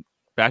 and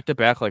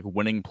back-to-back like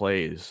winning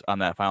plays on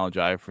that final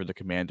drive for the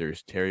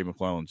Commanders, Terry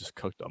McLaurin just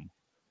cooked them.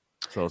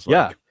 So it's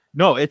like,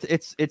 no,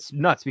 it's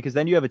nuts because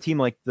then you have a team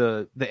like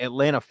the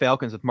Atlanta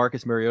Falcons with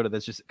Marcus Mariota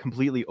that's just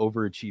completely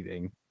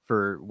overachieving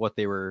for what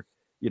they were,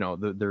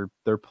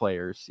 their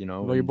players,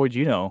 Well, your boy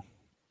Gino.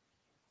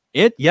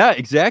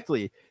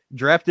 Exactly.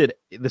 Drafted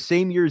the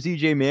same year as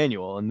EJ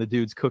Manuel, and the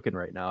dude's cooking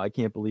right now. I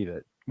can't believe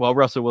it. Well,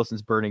 Russell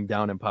Wilson's burning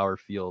down Empower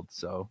Field,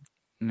 so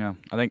Yeah,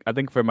 I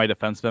think for my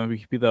defensive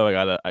MVP though,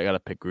 I gotta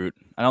pick Groot.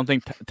 I don't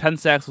think 10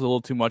 sacks was a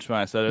little too much when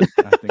I said it.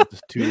 I think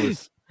just two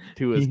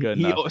is good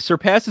he enough.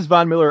 surpasses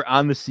Von Miller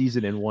on the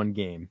season in one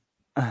game.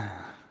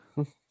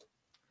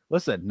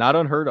 Listen, not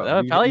unheard of. That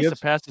would probably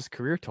surpassed his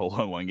career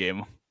total in one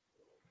game.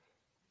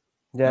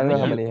 Yeah, I don't know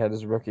how many he had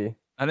as a rookie.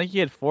 I think he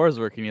had 4 as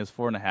rookie, and he has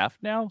 4.5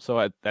 now. So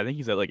I think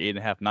he's at like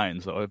 8.5,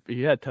 9. So if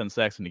he had 10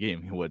 sacks in the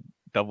game, he would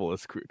double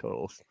his career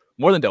totals.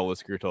 More than double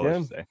his career total, I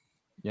should say.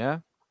 Yeah,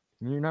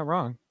 you're not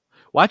wrong.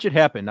 Watch it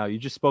happen. Now you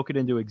just spoke it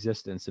into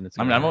existence, and it's.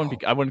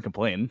 I wouldn't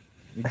complain.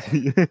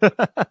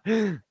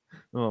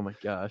 Oh my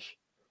gosh!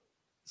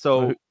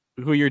 So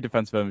who are your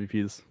defensive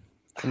MVPs?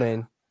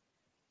 Tremaine.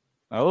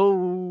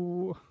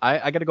 Oh,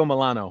 I got to go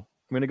Milano.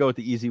 I'm gonna go with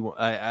the easy one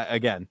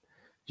again.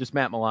 Just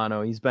Matt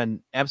Milano. He's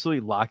been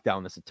absolutely locked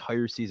down this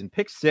entire season.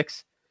 Pick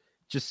 6,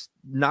 just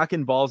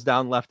knocking balls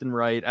down left and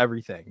right.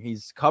 Everything.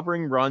 He's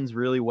covering runs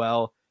really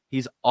well.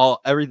 He's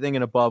everything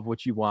and above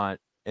what you want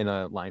in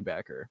a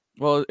linebacker.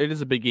 Well, it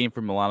is a big game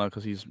for Milano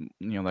because he's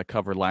that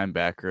cover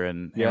linebacker,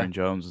 and Aaron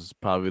Jones is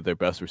probably their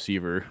best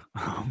receiver.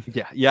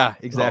 Yeah,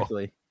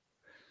 exactly.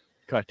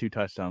 Caught 2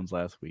 touchdowns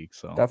last week,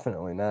 so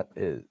definitely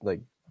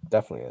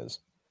definitely is.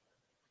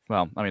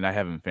 Well, I mean, I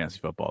have him in fantasy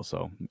football,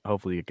 so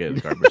hopefully you get a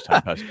garbage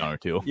time touchdown or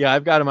 2. Yeah,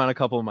 I've got him on a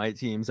couple of my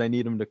teams. I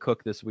need him to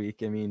cook this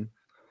week. I mean,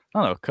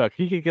 I don't know, cook.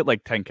 He could get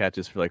like 10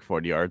 catches for like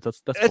 40 yards.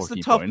 That's the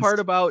tough part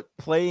about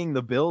playing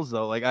the Bills,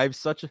 though. Like I have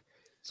such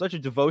a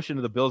devotion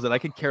to the Bills that I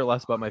could care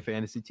less about my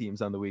fantasy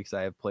teams on the weeks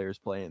I have players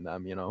playing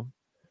them.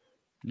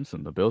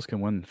 Listen, the Bills can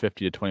win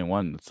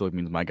 50-21. That still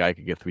means my guy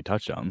could get 3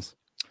 touchdowns.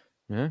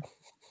 Yeah,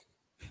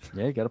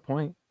 you got a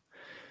point.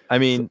 I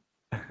mean.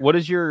 What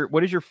is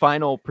your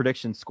final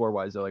prediction score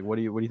wise though? Like what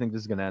do you think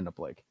this is going to end up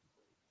like?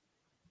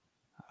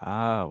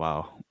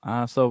 Wow.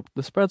 So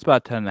the spread's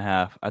about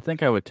 10.5. I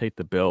think I would take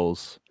the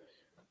Bills.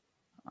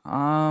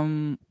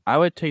 I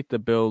would take the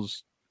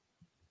Bills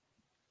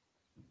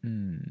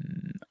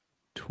 28-10.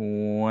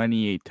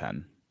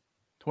 28-10,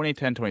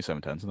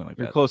 27-10, something like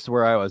that. You're close to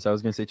where I was. I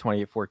was going to say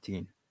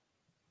 28-14.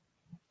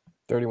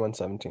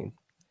 31-17.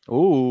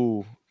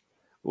 Ooh.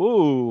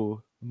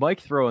 Mike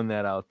throwing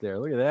that out there.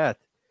 Look at that.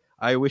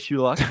 I wish you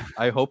luck.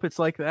 I hope it's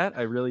like that.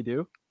 I really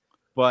do.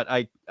 But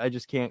I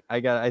just can't.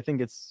 I think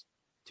it's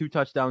 2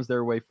 touchdowns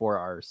their way, 4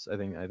 ours. I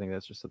think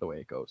that's just the way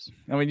it goes.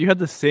 I mean, you had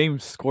the same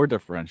score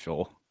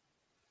differential.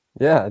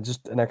 Yeah,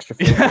 just an extra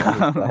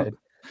 4.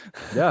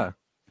 Yeah.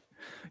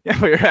 Yeah,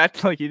 but you're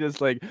acting like you just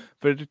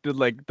predicted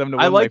them to win.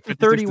 I like the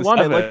 31.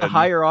 I like the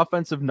higher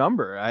offensive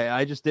number.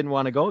 I just didn't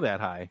want to go that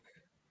high.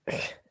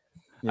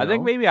 I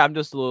think maybe I'm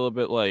just a little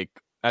bit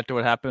after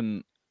what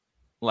happened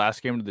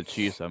last game to the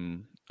Chiefs,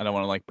 I don't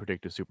want to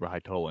predict a super high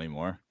total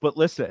anymore. But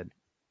listen,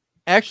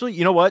 actually,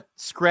 you know what?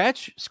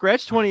 Scratch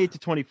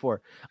 28-24.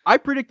 I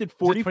predicted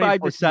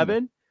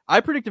 45-7.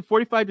 I predicted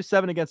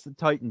 45-7 against the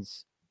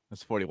Titans.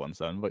 That's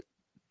 41-7, but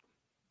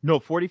no,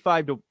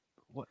 45 to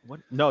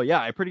what? No,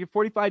 yeah, I predicted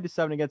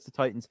 45-7 against the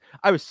Titans.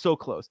 I was so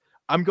close.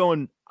 I'm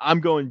going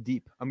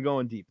deep. I'm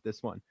going deep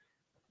this one.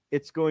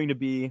 It's going to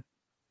be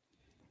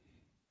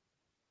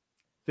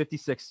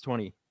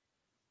 56-20.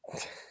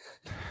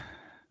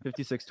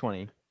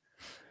 56-20.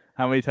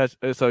 How many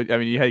So I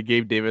mean, you had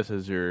Gabe Davis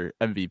as your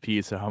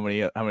MVP. So how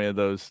many of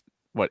those?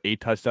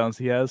 8 touchdowns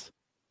he has?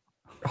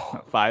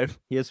 5.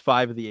 He has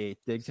 5 of the 8.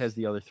 Diggs has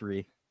the other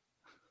 3.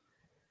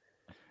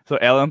 So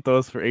Allen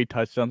throws for 8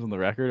 touchdowns on the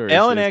record, or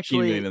Allen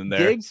actually in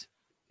there? Diggs,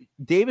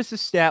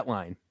 Davis's stat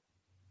line.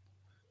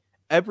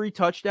 Every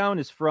touchdown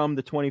is from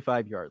the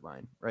 25-yard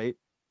line, right?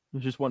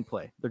 It's just one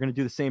play. They're going to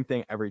do the same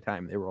thing every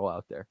time they roll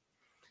out there.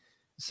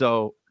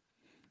 So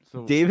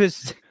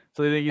Davis.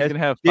 So you think he's going to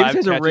have 5 Davis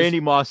has catches? A Randy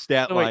Moss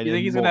stat line. You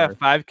think he's going to have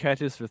 5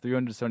 catches for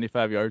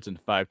 375 yards and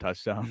 5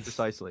 touchdowns?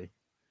 Precisely.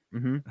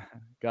 Mm-hmm.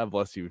 God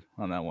bless you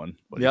on that one.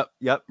 Buddy.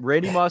 Yep.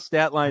 Randy Moss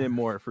stat line and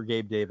more for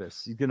Gabe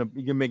Davis. He's gonna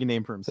make a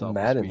name for himself.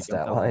 Madden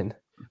stat line.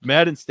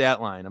 Madden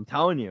stat line. I'm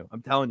telling you,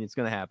 it's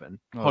gonna happen.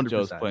 100%.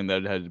 Joe's playing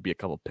that. It had to be a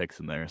couple picks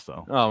in there.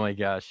 So. Oh my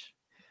gosh,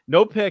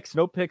 no picks.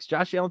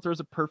 Josh Allen throws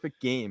a perfect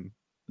game.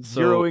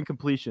 0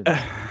 incompletions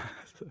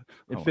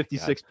and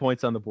 56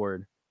 points on the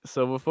board.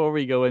 So before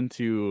we go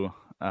into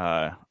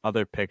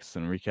other picks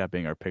and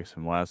recapping our picks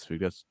from last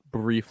week, let's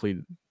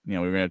briefly, we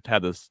were going to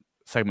have this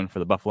segment for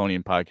the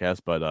Buffalonian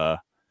podcast, but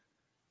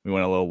we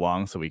went a little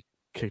long, so we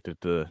kicked it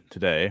to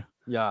today.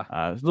 Yeah.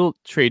 Little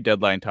trade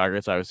deadline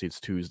targets. Obviously, it's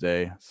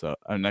Tuesday, so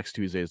next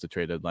Tuesday is the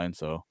trade deadline.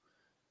 So,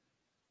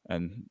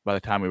 and by the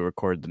time we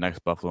record the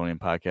next Buffalonian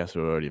podcast, it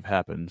will already have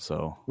happened.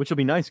 So, which will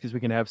be nice because we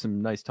can have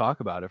some nice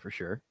talk about it for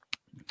sure.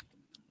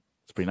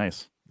 It's pretty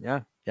nice.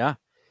 Yeah.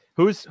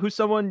 Who's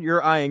someone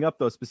you're eyeing up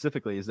though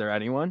specifically? Is there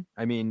anyone?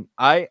 I mean,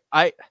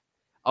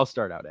 I'll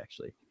start out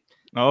actually.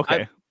 Oh,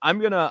 okay. I'm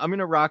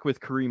gonna rock with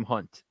Kareem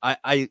Hunt.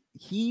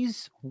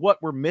 He's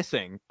what we're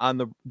missing on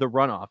the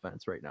run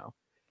offense right now.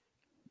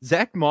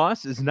 Zach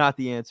Moss is not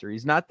the answer.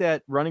 He's not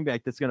that running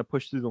back that's gonna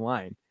push through the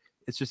line.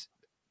 It's just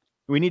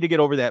we need to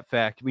get over that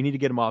fact. We need to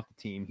get him off the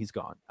team. He's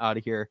gone out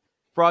of here.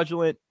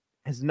 Fraudulent,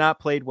 has not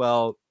played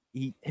well.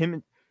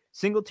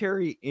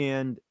 Singletary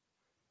and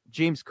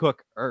James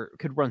Cook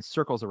could run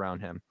circles around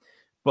him.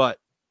 But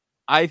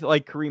I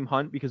like Kareem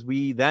Hunt because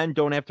we then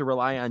don't have to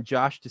rely on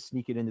Josh to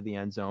sneak it into the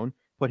end zone,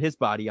 put his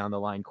body on the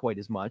line quite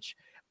as much.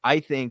 I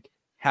think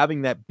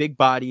having that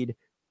big-bodied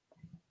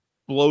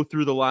blow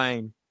through the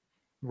line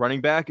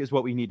running back is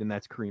what we need, and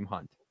that's Kareem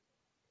Hunt.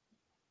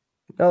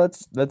 No,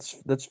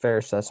 that's fair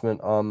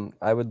assessment.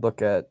 I would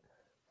look at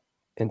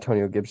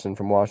Antonio Gibson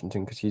from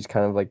Washington because he's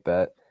kind of like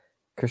that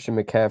Christian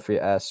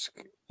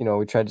McCaffrey-esque. You know,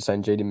 we tried to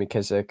sign J.D.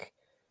 McKissick.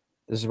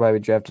 This is why we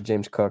drafted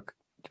James Cook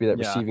to be that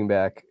receiving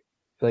back.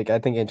 Like, I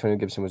think Antonio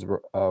Gibson was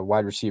a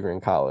wide receiver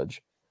in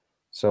college.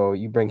 So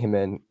you bring him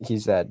in,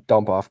 he's that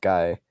dump-off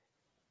guy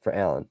for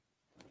Allen.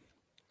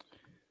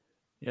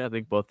 Yeah, I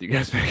think both of you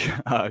guys make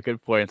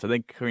good points. I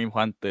think Kareem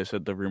Hunt, they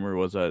said the rumor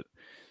was that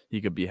he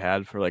could be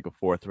had for like a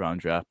 4th-round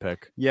draft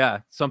pick. Yeah,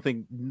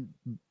 something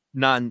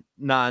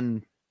non-huge,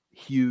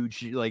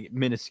 like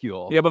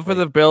minuscule. Yeah, but for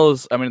the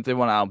Bills, I mean, if they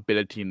want to outbid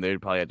a team,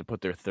 they'd probably have to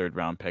put their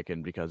 3rd-round pick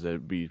in because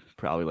it'd be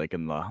probably like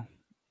in the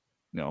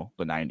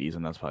the 90s,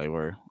 and that's probably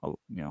where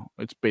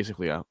it's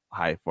basically a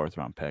high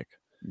 4th-round pick.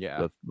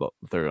 Yeah, the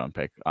 3rd-round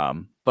pick.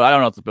 But I don't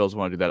know if the Bills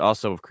want to do that.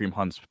 Also, with Kareem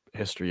Hunt's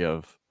history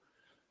of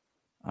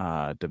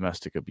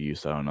domestic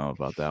abuse, I don't know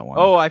about that one.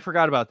 Oh, I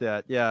forgot about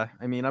that. Yeah,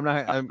 I mean,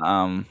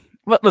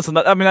 but listen,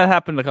 I mean that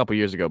happened a couple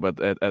years ago, but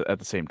at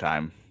the same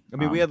time, I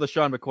mean, we had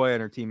LaShawn McCoy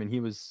on our team, and he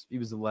was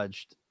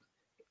alleged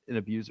an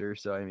abuser.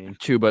 So I mean,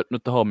 true, but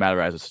with the whole Matt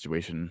Riza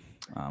situation,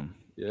 I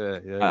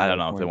don't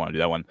know if they want to do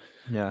that one.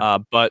 Yeah,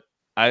 but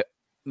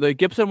the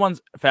Gibson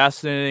one's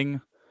fascinating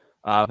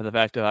for the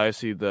fact that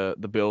obviously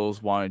the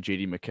Bills wanted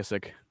J.D.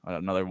 McKissick,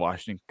 another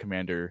Washington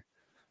Commander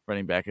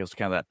running back. It was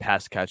kind of that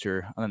pass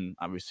catcher, and then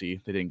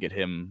obviously they didn't get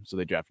him, so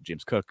they drafted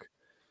James Cook.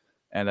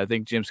 And I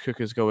think James Cook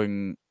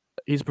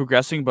he's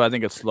progressing, but I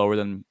think it's slower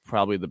than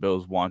probably the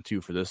Bills want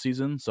to for this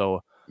season.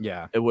 So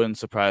yeah, it wouldn't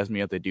surprise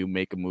me if they do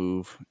make a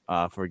move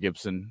for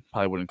Gibson.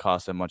 Probably wouldn't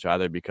cost them much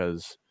either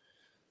because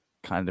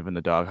kind of in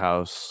the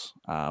doghouse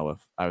with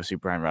obviously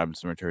Brian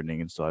Robinson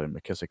returning and still having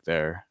McKissick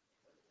there.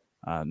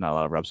 Not a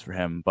lot of reps for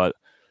him, but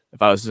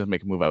if I was to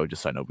make a move, I would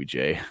just sign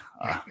OBJ.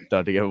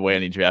 Don't to give away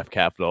any draft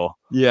capital.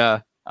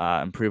 Yeah.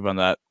 Improve on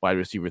that wide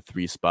receiver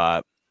 3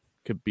 spot.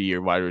 Could be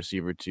your wide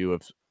receiver 2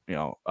 if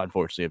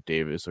unfortunately if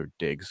Davis or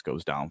Diggs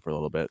goes down for a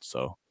little bit.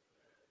 So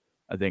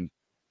I think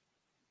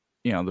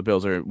the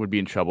Bills would be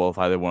in trouble if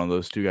either one of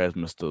those 2 guys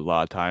missed a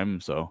lot of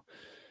time. So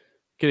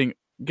getting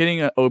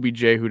an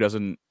OBJ who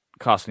doesn't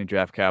cost any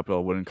draft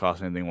capital, wouldn't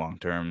cost anything long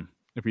term.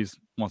 If he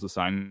wants to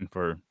sign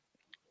for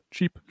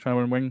cheap, try to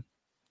win wing,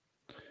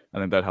 I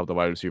think that'd help the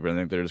wide receiver. I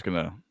think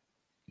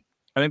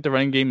the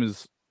running game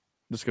is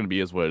just going to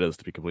be what it is,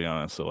 to be completely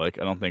honest. So I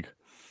don't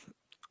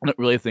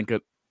really think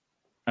it.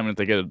 I mean, if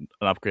they get an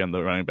upgrade on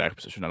the running back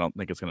position, I don't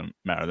think it's going to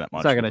matter that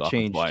much. It's not going to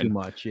change too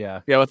much.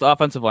 Yeah. Yeah, with the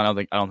offensive line, I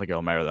don't think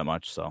it'll matter that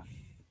much. So.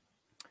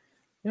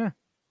 Yeah.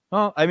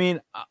 Well, I mean,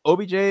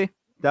 OBJ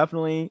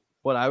definitely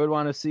what I would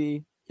want to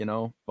see.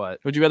 But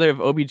would you rather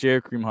have OBJ or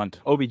Kareem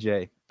Hunt?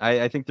 OBJ.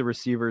 I think the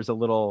receiver is a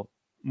little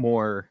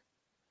more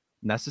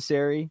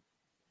necessary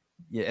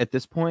at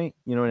this point.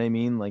 You know what I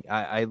mean? Like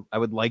I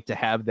would like to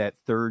have that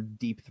 3rd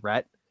deep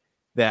threat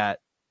that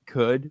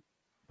could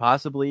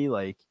possibly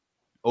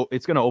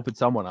it's going to open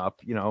someone up.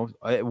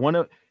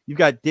 You've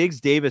got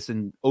Diggs, Davis,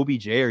 and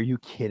OBJ. Are you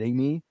kidding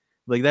me?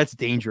 Like that's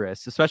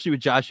dangerous, especially with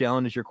Josh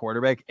Allen as your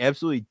quarterback.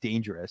 Absolutely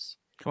dangerous.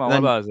 Come on, what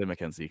about Isaiah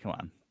McKenzie? Come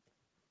on.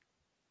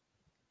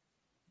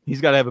 He's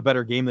got to have a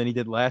better game than he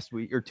did last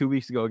week or 2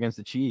 weeks ago against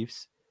the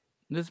Chiefs.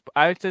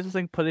 I just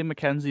think putting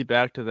McKenzie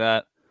back to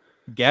that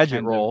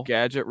gadget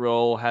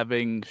role,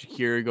 having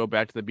Shakira go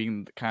back to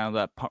being kind of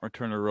that punt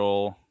returner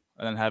role,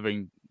 and then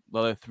having the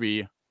other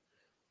 3,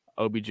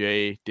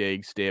 OBJ,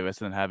 Diggs, Davis,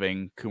 and then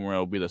having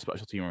Kumaro be the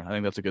special teamer. I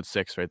think that's a good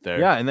 6 right there.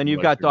 Yeah, and then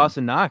you've got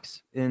Dawson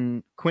Knox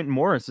and Quentin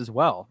Morris as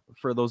well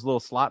for those little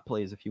slot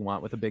plays if you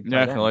want with a big.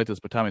 Yeah, I kind of like this,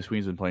 but Tommy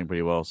Sweeney's been playing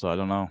pretty well, so I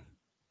don't know.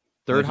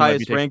 3rd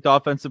highest ranked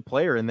offensive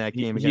player in that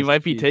game. He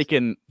might be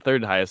taking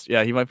 3rd highest.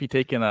 Yeah, he might be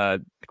taking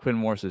Quinn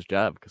Morris's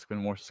job because Quinn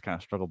Morris has kind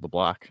of struggled to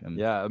block. And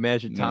yeah,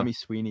 imagine Tommy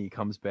Sweeney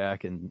comes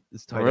back and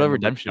is tight. Or a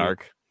redemption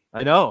arc.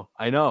 I know.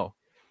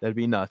 That'd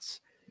be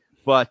nuts.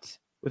 But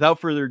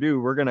without further ado,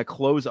 we're gonna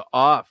close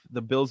off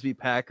the Bills v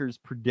Packers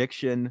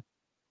prediction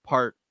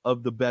part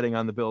of the Betting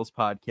on the Bills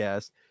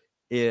podcast.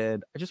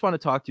 And I just want to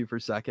talk to you for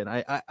a second.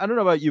 I don't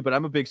know about you, but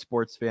I'm a big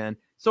sports fan.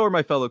 So are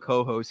my fellow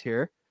co-hosts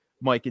here,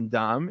 Mike and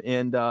Dom.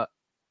 And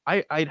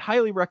I'd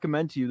highly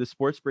recommend to you the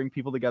Sports Bring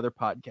People Together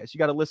podcast. You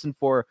got to listen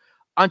for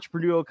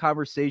entrepreneurial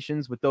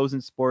conversations with those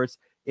in sports.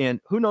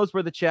 And who knows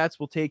where the chats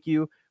will take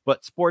you,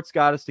 but sports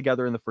got us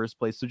together in the first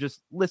place. So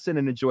just listen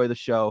and enjoy the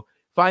show.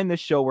 Find this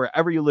show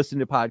wherever you listen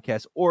to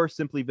podcasts or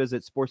simply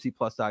visit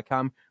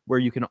sportsyplus.com where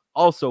you can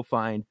also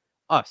find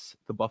us,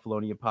 the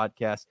Buffalonian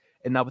Podcast.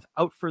 And now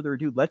without further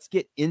ado, let's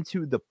get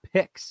into the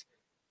picks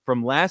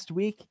from last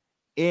week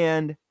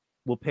and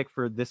we'll pick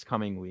for this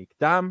coming week.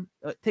 Dom,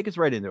 take us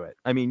right into it.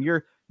 I mean,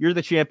 you're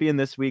the champion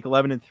this week,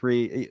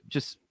 11-3.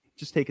 Just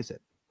take us in.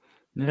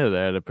 Yeah, they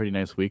had a pretty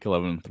nice week,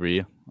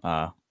 11-3.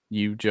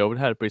 you, Joe,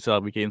 had a pretty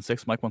solid week 8 and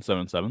 6. Mike won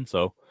 7-7.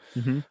 So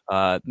Mhm.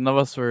 none of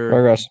us were.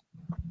 Progress.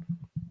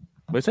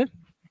 What did you say?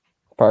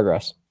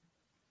 Progress.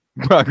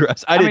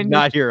 Progress. I did mean,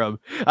 not hear him.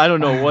 I don't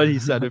know what he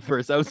said at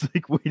first. I was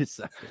like, wait a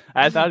second.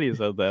 I thought he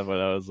said that, but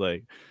I was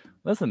like,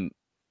 listen,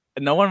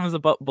 no one was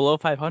below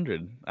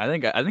 500. I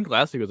think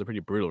last week was a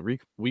pretty brutal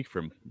week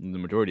for the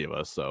majority of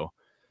us. So,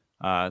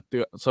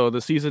 so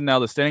the season now,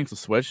 the standings have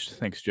switched.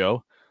 Thanks,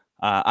 Joe.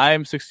 I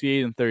am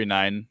 68 and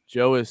 39.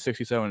 Joe is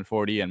 67 and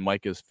 40, and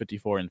Mike is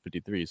 54 and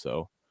 53.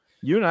 So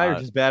you and I are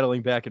just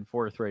battling back and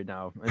forth right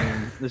now. I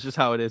mean, that's just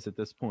how it is at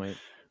this point.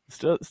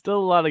 Still a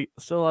lot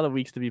of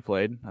weeks to be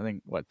played. I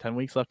think 10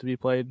 weeks left to be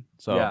played.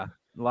 So yeah,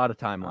 a lot of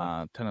time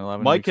left. 10,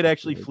 11. Mike could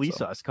actually fleece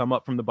us, come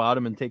up from the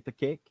bottom and take the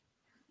cake.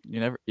 You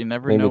never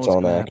Maybe know it's what's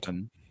all going to an act.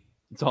 happen.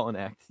 It's all an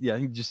act. Yeah,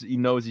 he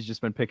knows he's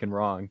just been picking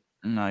wrong.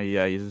 No,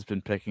 yeah, he's just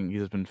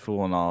been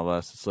fooling all of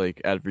us. It's like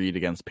Ed Reed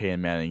against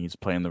Peyton Manning. He's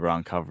playing the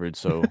wrong coverage,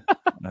 so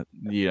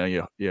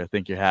you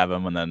think you have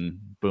him, and then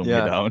boom, you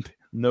don't.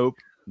 Nope.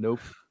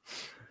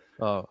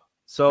 Oh,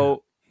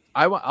 so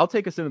I'll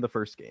take us into the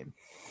first game.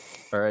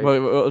 All right.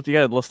 Well, you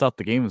gotta list out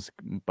the games,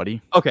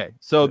 buddy. Okay,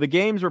 so the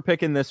games we're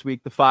picking this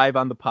week, the 5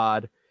 on the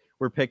pod,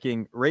 we're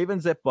picking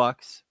Ravens at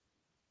Bucks,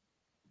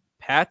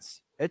 Pats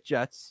at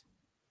Jets,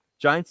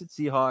 Giants at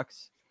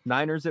Seahawks,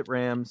 Niners at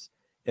Rams,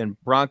 and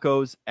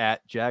Broncos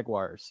at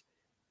Jaguars.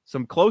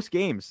 Some close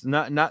games.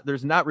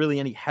 There's not really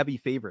any heavy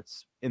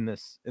favorites in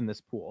this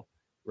pool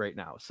right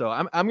now. So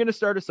I'm going to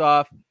start us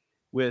off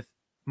with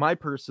my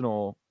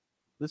personal.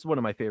 This is one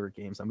of my favorite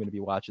games I'm going to be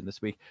watching this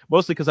week,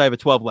 mostly because I have a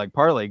 12-leg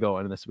parlay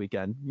going this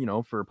weekend,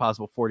 for a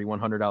possible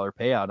 $4,100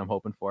 payout I'm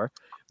hoping for.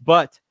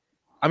 But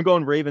I'm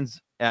going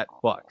Ravens at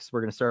Bucks.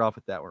 We're going to start off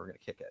with that. We're going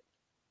to kick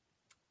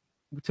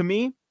it. To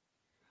me,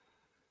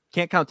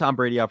 can't count Tom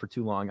Brady out for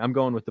too long. I'm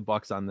going with the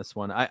Bucks on this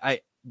one.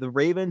 The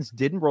Ravens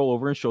didn't roll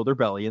over and show their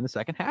belly in the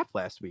second half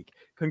last week.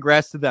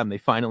 Congrats to them. They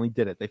finally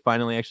did it. They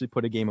finally actually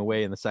put a game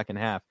away in the second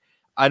half.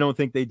 I don't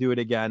think they do it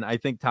again. I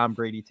think Tom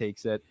Brady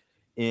takes it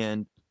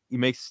and he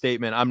makes a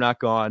statement. I'm not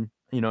gone.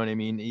 You know what I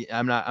mean?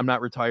 I'm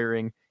not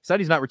retiring. He said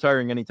he's not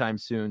retiring anytime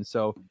soon.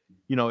 So,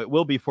 it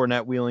will be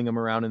Fournette wheeling him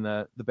around in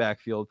the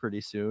backfield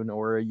pretty soon,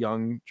 or a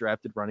young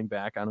drafted running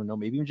back. I don't know.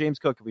 Maybe even James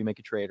Cook if we make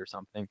a trade or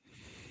something.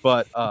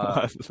 But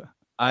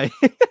I'm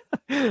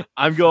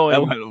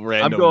going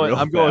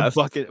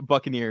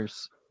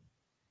Buccaneers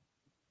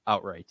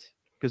outright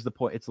because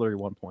it's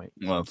literally 1 point.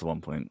 Well, it's a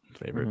 1 point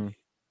favorite. Mm-hmm.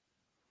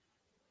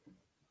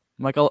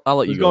 Mike, I'll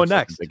let you go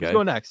next. Who's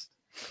going next?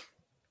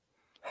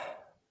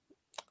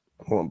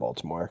 I'm going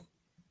Baltimore.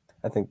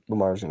 I think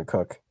Lamar's going to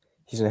cook.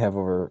 He's going to have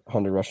over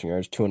 100 rushing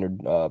yards,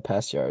 200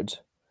 pass yards,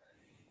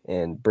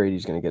 and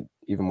Brady's going to get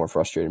even more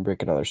frustrated and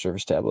break another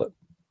Surface tablet.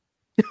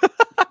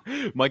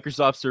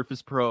 Microsoft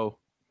Surface Pro.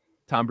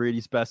 Tom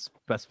Brady's best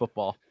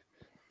football.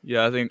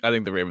 Yeah, I think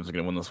the Ravens are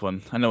going to win this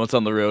one. I know it's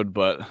on the road,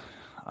 but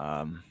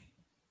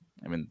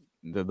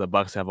the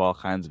Bucks have all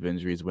kinds of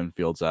injuries.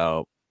 Winfield's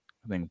out.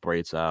 I think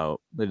Braid's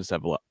out. They just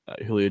have a lot.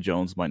 Julio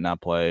Jones might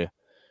not play.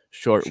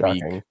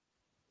 Shocking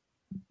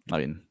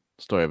week.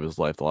 Story of his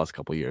life the last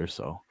couple of years.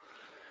 So,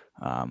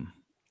 I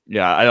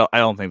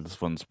don't think this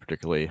one's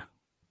particularly.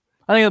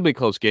 I think it'll be a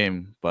close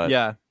game, but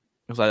yeah,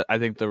 because I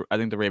think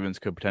the Ravens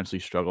could potentially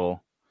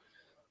struggle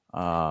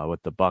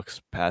with the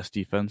Bucks pass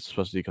defense,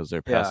 especially because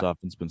their pass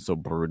offense has been so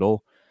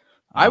brutal.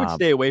 I would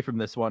stay away from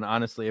this one,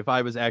 honestly. If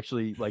I was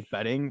actually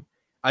betting,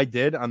 I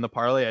did on the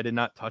parlay. I did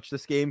not touch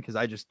this game because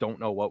I just don't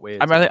know what way.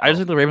 I just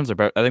think the Ravens are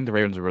better. I think the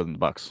Ravens are better than the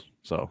Bucks.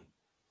 So,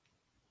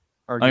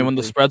 arguably. When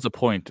the spread's a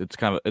point,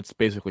 it's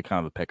basically kind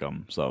of a pick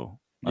 'em. So,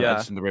 I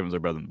just think the Ravens are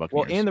better than the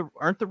Buccaneers. Well, and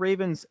aren't the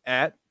Ravens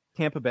at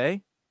Tampa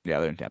Bay? Yeah,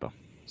 they're in Tampa.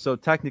 So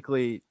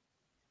technically,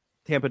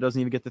 Tampa doesn't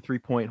even get the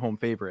 3-point home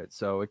favorite,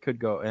 so it could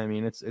go. I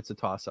mean, it's a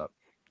toss up.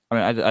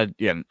 I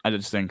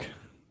just think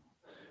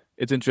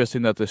it's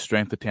interesting that the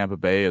strength of Tampa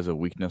Bay is a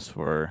weakness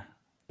for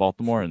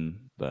Baltimore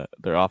and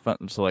their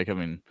offense. So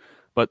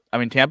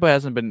Tampa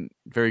hasn't been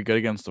very good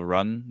against the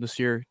run this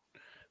year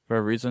for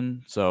a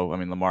reason. So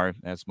Lamar,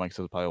 as Mike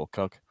says, probably will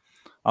cook.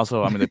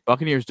 Also, the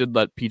Buccaneers did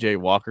let PJ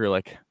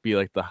Walker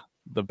be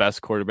the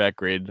best quarterback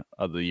grade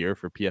of the year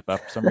for PFF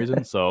for some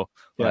reason. So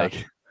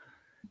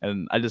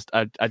and I just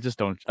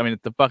don't.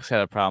 The Bucs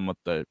had a problem with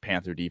the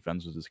Panther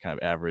defense, which is kind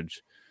of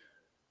average.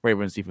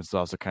 Ravens defense is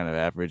also kind of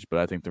average, but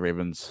I think the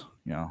Ravens,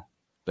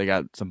 they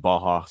got some ball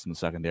hawks in the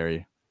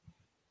secondary.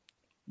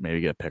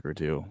 Maybe get a pick or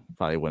two.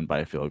 Probably win by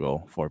a field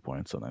goal, 4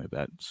 points, something like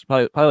that. It's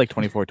probably like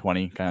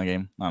 24-20 kind of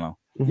game. I don't know.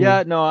 Mm-hmm.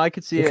 Yeah, no, I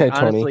could see okay, it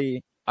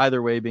honestly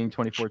either way being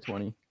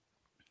 24-20.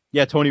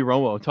 Yeah, Tony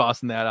Romo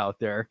tossing that out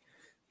there.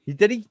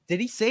 Did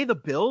he say the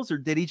Bills or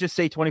did he just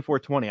say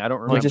 24-20? I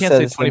don't remember. He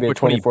can't say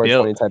 24-20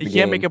 Bills. He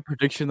can't make a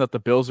prediction that the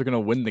Bills are going to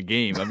win the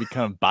game. That'd be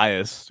kind of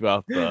biased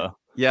throughout the.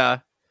 Yeah,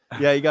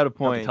 you got a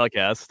point.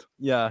 Telecast.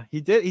 Yeah, he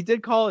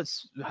did call it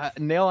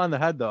nail on the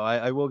head though.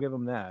 I will give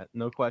him that.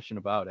 No question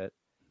about it.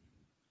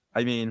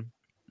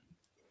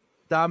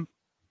 Dom,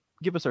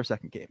 give us our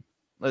second game.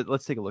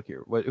 Let's take a look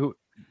here. Who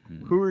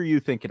are you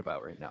thinking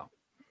about right now?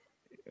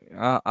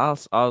 I'll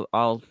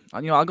go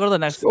to the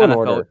next go in NFL.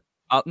 order.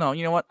 No,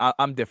 you know what?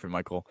 I'm different,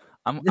 Michael.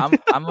 I'm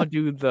gonna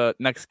do the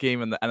next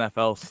game in the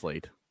NFL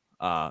slate.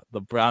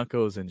 The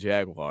Broncos and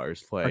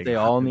Jaguars playing. Aren't they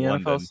all in the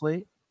London. NFL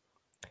slate?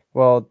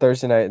 Well,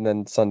 Thursday night and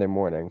then Sunday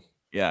morning.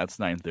 Yeah, it's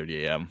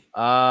 9:30 a.m.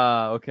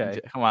 Okay.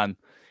 Come on,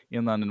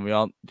 in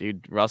London,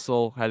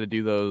 Russell had to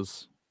do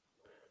those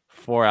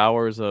 4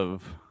 hours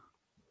of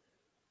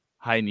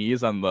high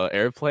knees on the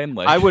airplane.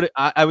 Like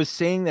I was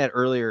saying that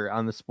earlier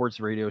on the sports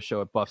radio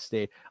show at Buff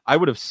State. I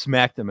would have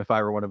smacked him if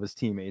I were one of his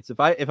teammates. If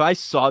I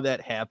saw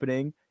that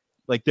happening,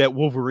 like that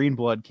Wolverine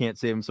blood can't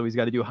save him, so he's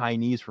got to do high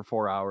knees for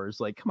 4 hours.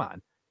 Like, come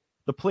on,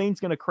 the plane's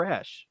gonna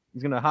crash.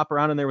 He's gonna hop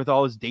around in there with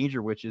all his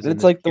danger witches.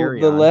 It's like the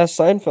last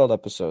Seinfeld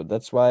episode.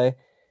 That's why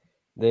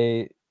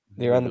they're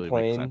on the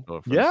plane,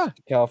 to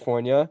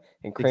California,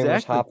 and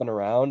Kramer's hopping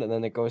around, and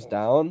then it goes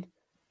down,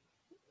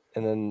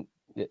 and then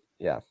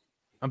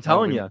I'm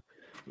telling you,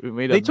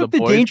 they took the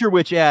Danger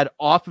Witch ad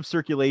off of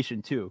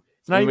circulation too.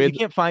 It's not even, you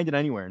can't find it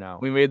anywhere now.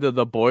 We made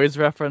the boys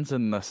reference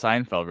and the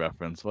Seinfeld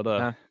reference. What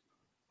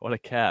a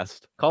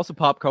cast! Call us a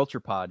pop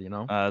culture pod,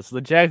 So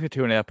the Jags are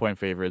 2.5-point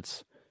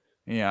favorites.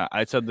 Yeah,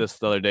 I said this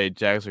the other day.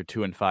 Jags are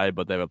 2-5,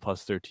 but they have a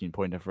plus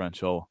 13-point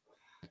differential.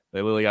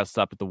 They literally got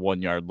stopped at the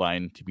 1 yard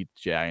line to beat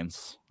the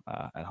Giants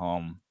at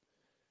home.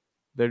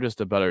 They're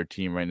just a better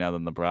team right now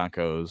than the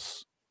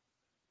Broncos.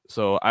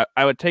 So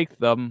I would take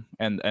them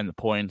and the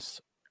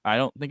points. I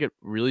don't think it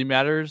really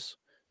matters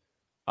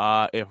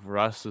if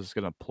Russ is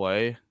going to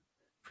play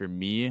for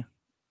me.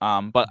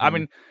 But I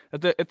mean,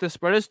 if the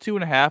spread is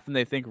 2.5 and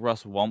they think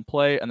Russ won't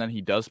play and then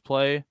he does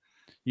play,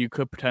 you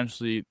could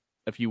potentially,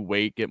 if you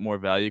wait, get more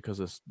value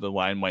because the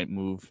line might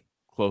move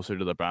closer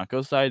to the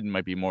Broncos side and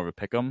might be more of a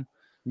pick 'em.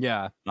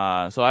 Yeah.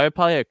 So I would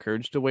probably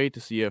encourage to wait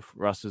to see if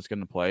Russ is going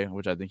to play,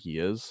 which I think he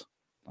is.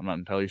 I'm not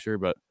entirely sure,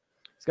 but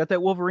he's got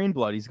that Wolverine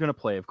blood. He's going to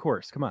play, of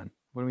course. Come on.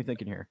 What are we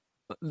thinking here?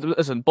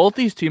 Listen, both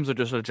these teams are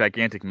just a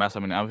gigantic mess. I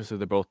mean, obviously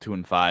they're both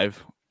 2-5,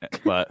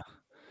 but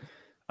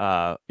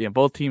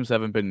both teams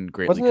haven't been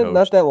greatly coached. Wasn't it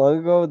not that long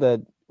ago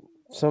that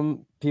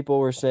some people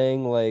were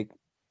saying like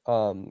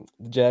the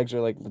Jags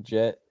are like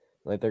legit,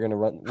 like they're gonna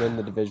win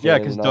the division? Yeah,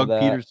 because Doug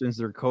Peterson's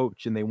their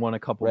coach, and they won a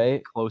couple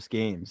close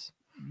games.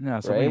 Yeah,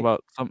 something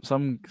about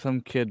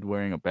some kid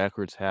wearing a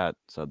backwards hat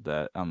said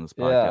that on this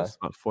podcast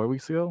about 4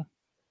 weeks ago.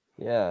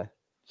 Yeah.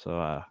 So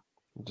I'm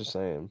just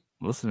saying.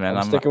 Listen, man,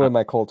 I'm sticking with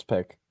my Colts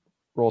pick.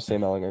 Roll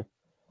Sam Ellinger.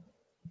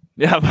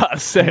 Yeah, I'm about to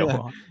say.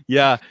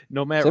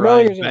 No Matt Sam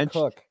Ryan Ellinger's bench.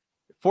 Cook.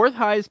 Fourth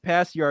highest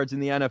pass yards in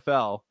the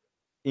NFL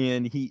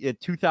in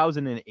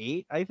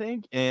 2008, I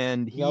think,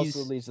 and he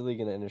also leads the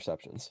league in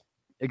interceptions.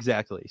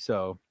 Exactly.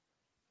 So,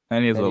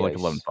 and he has like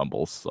 11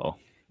 fumbles. So,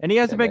 and he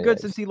hasn't been good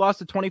since he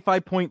lost a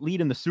 25-point lead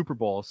in the Super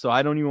Bowl. So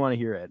I don't even want to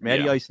hear it.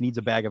 Matty Ice needs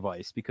a bag of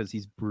ice because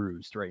he's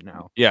bruised right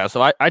now. Yeah.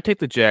 So I take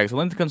the Jags. The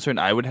only concern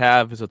I would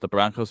have is that the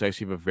Broncos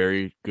actually have a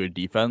very good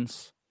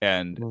defense,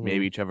 and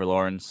maybe Trevor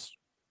Lawrence,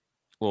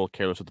 a little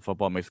careless with the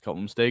football, makes a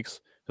couple mistakes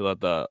to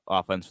let the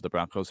offense for the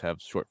Broncos have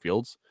short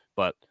fields.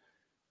 But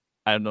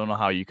I don't know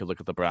how you could look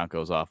at the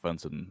Broncos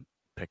offense and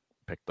pick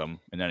them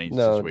in any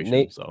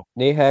situation.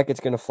 Nate Hackett's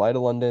going to fly to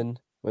London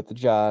with the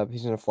job.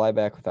 He's going to fly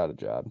back without a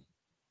job.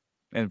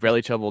 And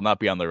Bradley Chubb will not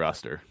be on the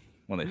roster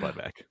when they fly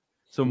back.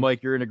 So,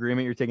 Mike, you're in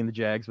agreement. You're taking the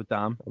Jags with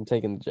Dom? I'm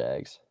taking the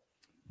Jags.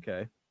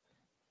 Okay.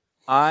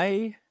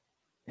 I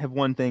have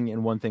one thing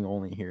and one thing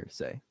only here to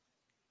say.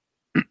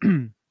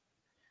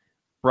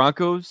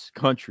 Broncos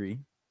country.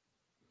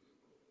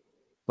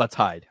 Let's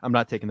hide. I'm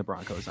not taking the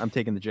Broncos. I'm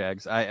taking the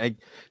Jags.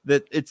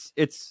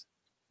 It's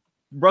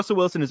Russell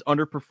Wilson has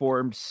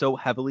underperformed so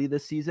heavily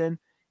this season.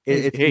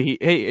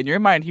 Hey, in your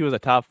mind, he was a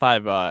top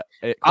 5.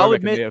 I'll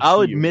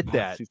admit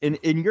that.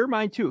 In your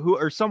mind too. Who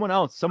or someone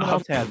else? Someone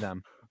else had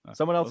them.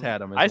 Someone else had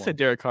them. I said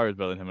Derek Carr was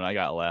better than him, and I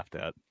got laughed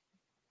at.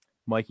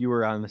 Mike, you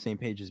were on the same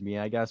page as me,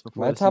 I guess.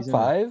 Before my top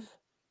 5.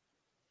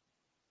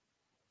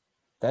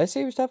 Did I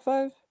say he was top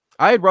 5?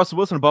 I had Russell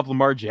Wilson above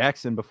Lamar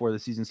Jackson before the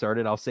season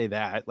started. I'll say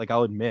that. Like,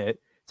 I'll admit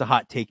it's a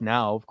hot take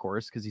now, of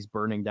course, because he's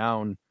burning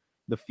down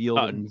the field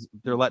and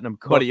they're letting him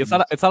cook. Buddy, it's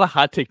not a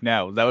hot take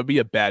now. That would be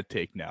a bad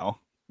take now.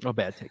 A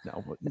bad take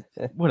now.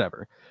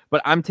 Whatever.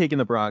 But I'm taking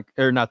not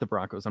the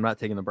Broncos. I'm not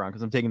taking the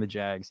Broncos. I'm taking the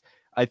Jags.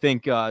 I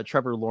think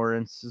Trevor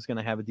Lawrence is going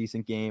to have a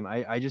decent game.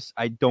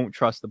 I don't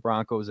trust the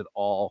Broncos at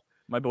all.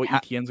 My boy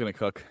Etienne's going to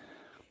cook.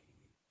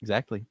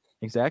 Exactly.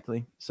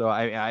 So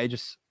I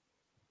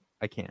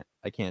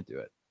can't do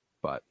it.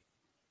 But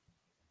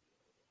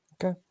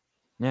okay.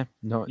 Yeah,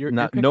 no,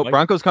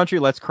 Broncos country.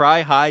 Let's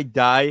cry, hide,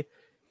 die,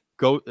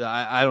 go.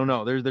 I don't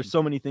know. There's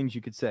so many things you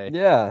could say.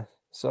 Yeah.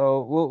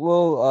 So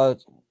we'll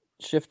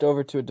shift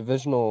over to a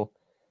divisional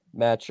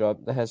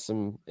matchup that has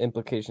some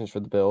implications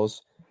for the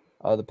Bills.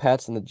 The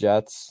Pats and the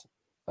Jets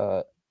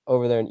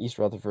over there in East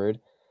Rutherford.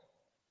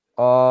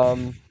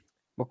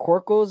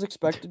 McCorkle is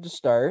expected to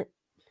start,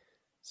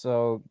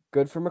 so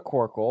good for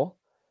McCorkle.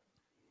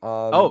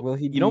 Will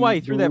he? You know why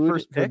he threw that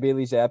first pick? For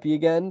Bailey Zappi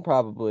again?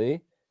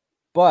 Probably,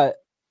 but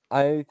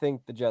I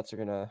think the Jets are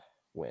gonna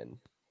win.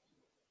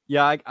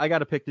 Yeah, I got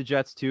to pick the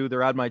Jets too.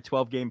 They're on my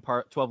 12 leg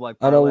parlay.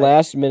 On a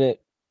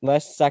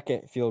last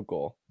second field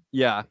goal.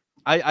 Yeah,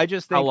 I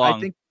just think How long? I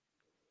think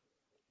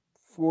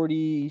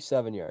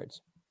 47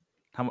 yards.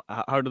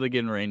 How do they get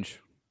in range?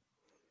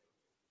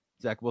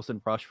 Zach Wilson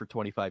rushed for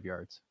 25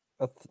 yards.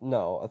 A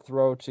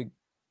throw to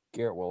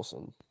Garrett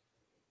Wilson.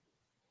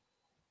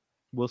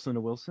 Wilson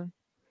to Wilson.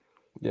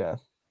 Yeah.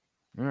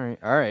 All right.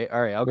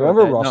 I'll go.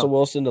 Remember with that. Russell No,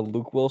 Wilson to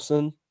Luke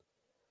Wilson?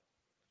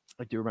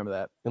 I do remember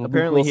that. And Luke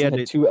Apparently, he Wilson had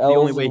had to, two the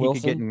only L's way in he could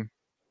get Wilson? in.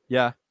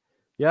 Yeah,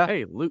 yeah.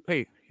 Hey, Luke.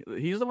 Hey,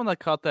 he's the one that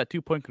caught that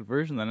 2-point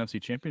conversion in the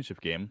NFC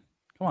Championship game.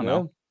 Come on Yeah.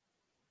 now.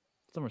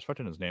 Some respect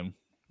in his name.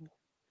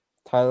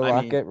 Tyler I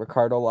Lockett, mean-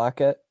 Ricardo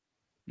Lockett.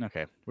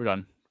 Okay, we're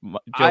done.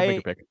 Joe, make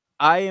a pick.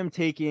 I am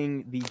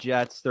taking the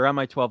Jets. They're on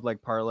my 12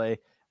 leg parlay.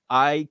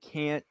 I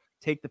can't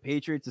take the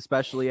Patriots,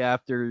 especially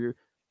after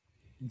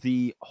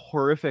the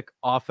horrific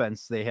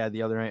offense they had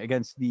the other night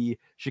against the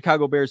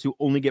Chicago Bears, who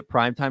only get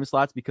primetime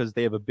slots because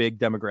they have a big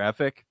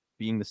demographic,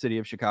 being the city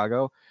of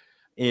Chicago,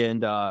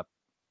 and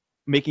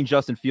making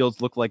Justin Fields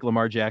look like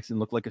Lamar Jackson,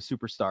 look like a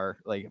superstar.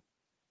 Like,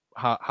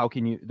 how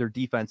can you? Their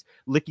defense,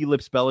 Licky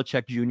Lips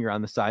Belichick Jr.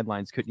 on the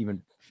sidelines couldn't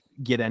even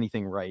get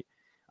anything right.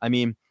 I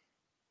mean,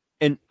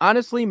 and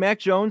honestly, Mac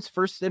Jones'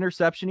 first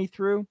interception he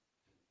threw,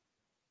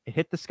 it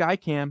hit the sky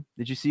cam.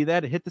 Did you see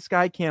that? It hit the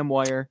sky cam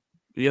wire.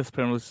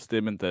 ESPN released a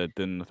statement that it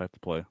didn't affect the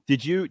play.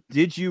 Did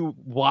you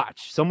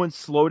watch? Someone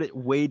slowed it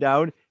way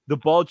down. The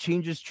ball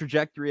changes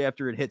trajectory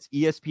after it hits.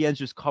 ESPN's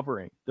just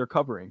covering. They're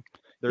covering.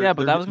 But that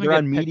was going to they're get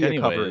on picked media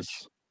anyways.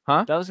 coverage.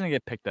 Huh? That was going to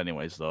get picked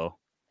anyways, though.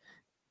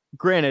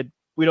 Granted,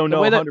 we don't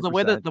know.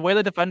 The way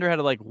the defender had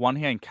to like one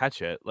hand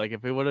catch it, like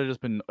if it would have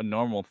just been a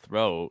normal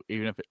throw,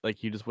 even if like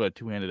he just would have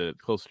two-handed it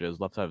closer to his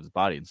left side of his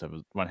body instead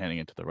of one-handing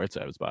it to the right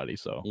side of his body.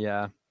 So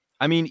yeah,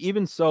 I mean,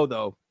 even so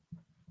though,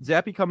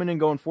 Zappy coming in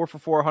going 4 for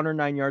 4,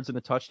 109 yards and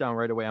a touchdown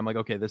right away. I'm like,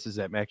 okay, this is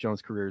it. Mac Jones'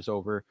 career is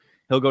over.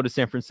 He'll go to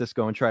San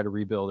Francisco and try to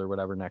rebuild or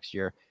whatever next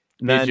year.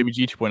 And then Jimmy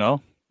G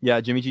 2.0. Yeah,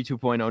 Jimmy G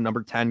 2.0,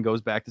 number 10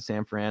 goes back to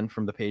San Fran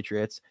from the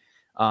Patriots.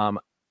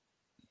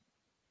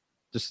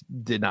 Just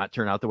did not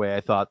turn out the way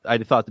I thought. I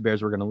thought the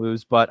Bears were going to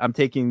lose, but I'm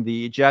taking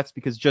the Jets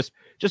because just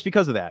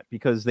because of that,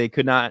 because they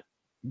could not.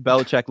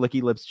 Belichick,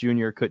 Licky Lips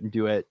Jr. couldn't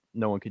do it.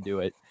 No one could do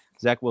it.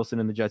 Zach Wilson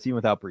and the Jets, even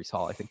without Breece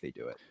Hall, I think they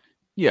do it.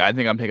 Yeah, I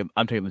think I'm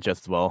taking the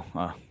Jets as well.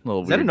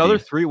 Is that another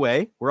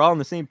three-way? We're all in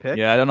the same pick.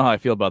 Yeah, I don't know how I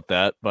feel about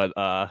that, but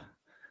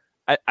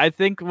I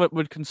think what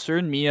would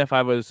concern me if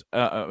I was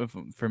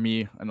for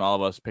me and all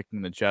of us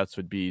picking the Jets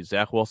would be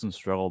Zach Wilson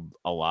struggled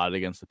a lot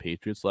against the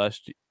Patriots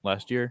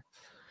last year.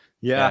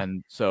 Yeah,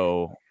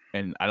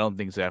 and I don't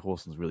think Zach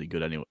Wilson's really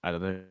good anyway. I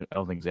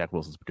don't think Zach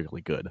Wilson's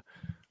particularly good.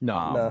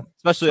 No.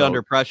 Especially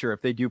under pressure.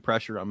 If they do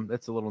pressure him,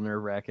 that's a little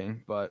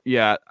nerve-wracking. But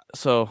yeah,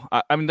 so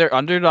I mean they're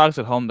underdogs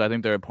at home. I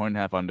think they're a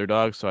 1.5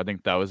 underdogs. So I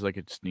think that was like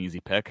just an easy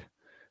pick,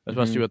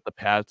 especially with the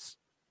Pats.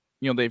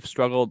 You know they've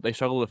struggled. They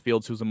struggled with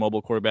Fields, who's a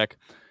mobile quarterback.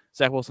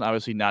 Zach Wilson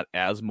obviously not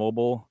as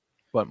mobile,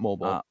 but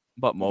mobile.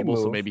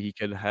 So maybe he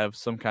could have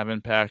some kind of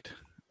impact.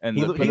 And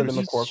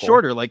he's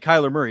shorter, like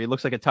Kyler Murray. It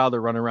looks like a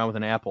toddler running around with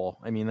an apple.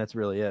 I mean, that's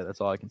really it.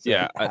 That's all I can say.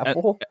 Yeah,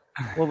 apple.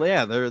 Well,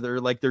 yeah, they're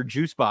like their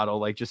juice bottle,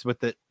 like just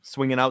with it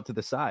swinging out to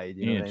the side.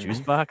 You know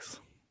juice box.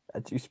 A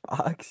juice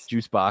box.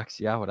 Juice box.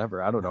 Yeah,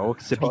 whatever. I don't know.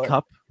 Sippy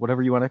cup,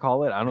 whatever you want to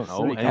call it. I don't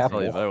know.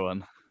 Better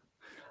one.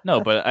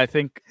 No, but I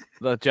think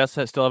the Jets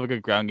still have a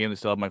good ground game. They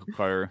still have Michael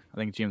Carter. I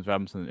think James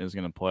Robinson is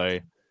going to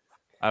play.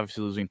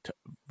 Obviously, losing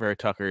Vera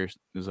Tucker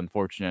is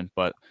unfortunate,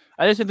 but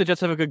I just think the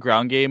Jets have a good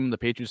ground game. The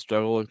Patriots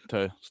struggle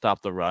to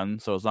stop the run,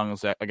 so as long as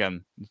that,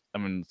 again, I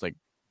mean, it's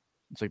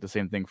like the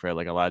same thing for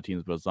like a lot of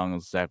teams, but as long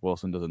as Zach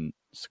Wilson doesn't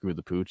screw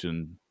the pooch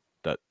and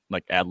that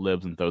like ad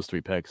libs and those 3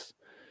 picks,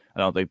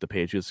 I don't think the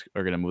Patriots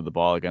are going to move the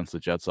ball against the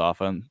Jets'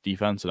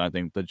 defense, and I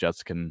think the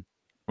Jets can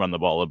run the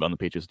ball a little bit on the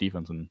Patriots'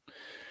 defense, and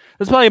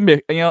it's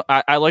probably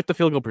I like the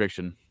field goal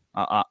prediction.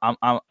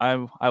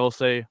 I will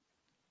say.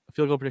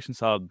 Field goal prediction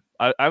solid.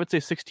 I would say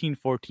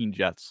 16-14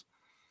 Jets.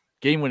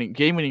 Game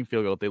winning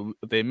field goal.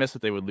 If they miss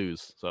it, they would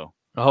lose. So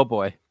oh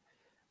boy,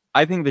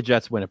 I think the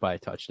Jets win it by a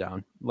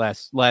touchdown.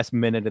 Last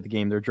minute of the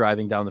game, they're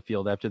driving down the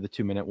field after the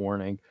 2-minute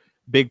warning.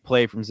 Big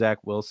play from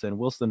Zach Wilson.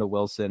 Wilson to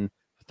Wilson,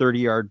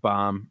 30-yard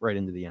bomb right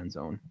into the end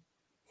zone.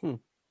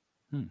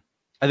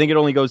 I think it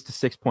only goes to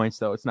 6 points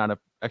though. It's not an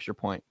extra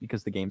point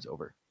because the game's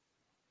over.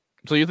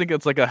 So you think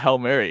it's like a Hail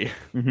Mary?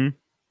 Mm-hmm.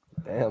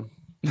 Damn.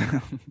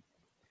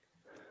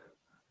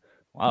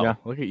 Wow, yeah.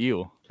 Look at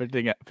you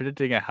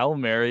predicting a Hail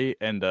Mary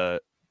and a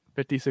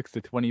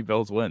 56-20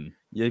 Bills win.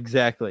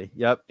 Exactly.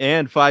 Yep.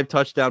 And 5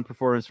 touchdown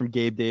performance from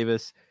Gabe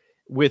Davis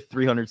with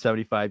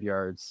 375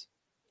 yards,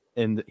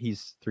 and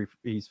he's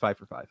 5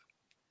 for 5.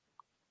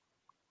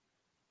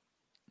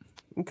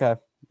 Okay.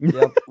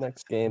 Yep.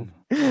 Next game.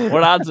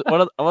 What odds?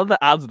 What are the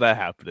odds of that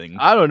happening?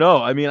 I don't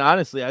know. I mean,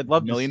 honestly, I'd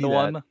love to see 1,000,000 to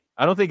 1.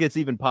 I don't think it's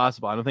even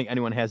possible. I don't think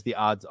anyone has the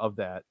odds of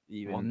that.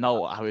 Even. Well,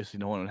 no, obviously,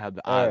 no one would have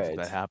the odds of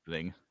that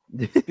happening.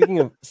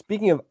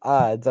 Speaking of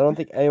odds, I don't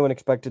think anyone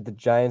expected the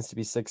Giants to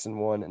be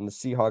 6-1 and the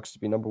Seahawks to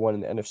be number 1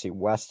 in the NFC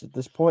West at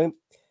this point.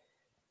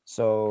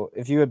 So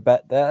if you had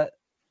bet that,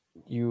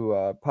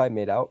 you probably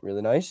made out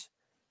really nice.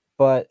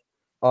 But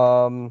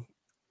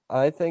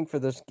I think for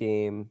this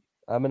game,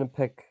 I'm gonna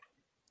pick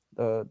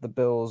the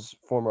Bills'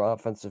 former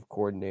offensive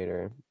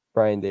coordinator,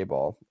 Brian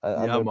Daboll. I'm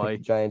Yeah, gonna pick Mike.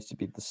 the Giants to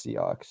beat the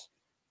Seahawks.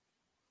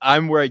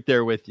 I'm right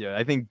there with you.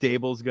 I think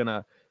Dable's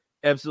gonna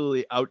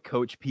absolutely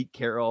outcoach Pete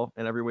Carroll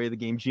in every way of the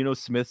game. Geno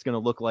Smith's gonna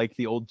look like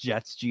the old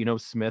Jets Geno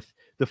Smith,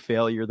 the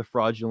failure, the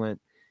fraudulent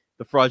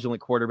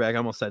quarterback. I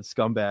almost said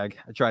scumbag.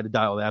 I tried to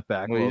dial that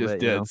back a Well, you little just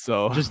bit. did,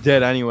 so just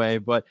did anyway.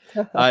 But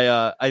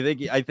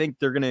I think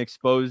they're gonna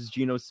expose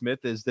Geno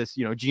Smith as this,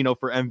 Geno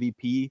for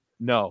MVP.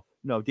 No,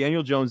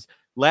 Daniel Jones.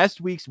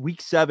 Last week's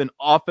Week 7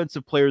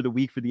 Offensive Player of the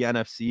Week for the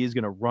NFC is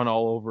gonna run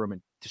all over them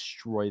and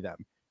destroy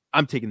them.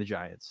 I'm taking the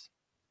Giants.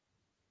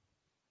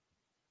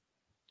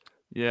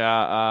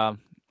 Yeah,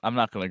 I'm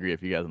not gonna agree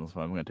with you guys on this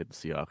one. I'm gonna take the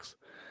Seahawks.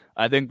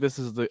 I think this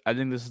is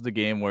the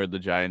game where the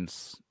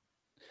Giants,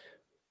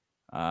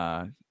 it's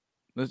kind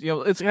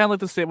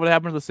of like what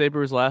happened to the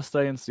Sabres last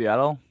day in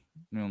Seattle.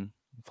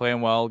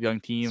 Playing well, young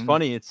team. It's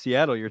funny, it's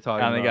Seattle you're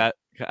talking about.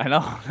 I know,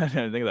 I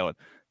didn't think of that one.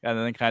 And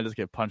then they kind of just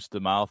get punched in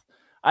the mouth.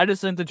 I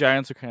just think the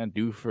Giants are kind of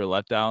due for a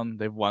letdown.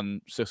 They've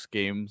won 6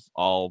 games,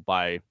 all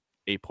by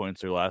 8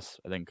 points or less.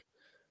 I think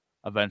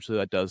eventually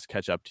that does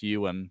catch up to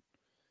you, and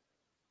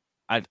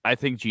I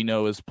think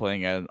Geno is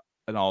playing at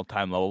an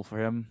all-time level for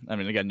him. I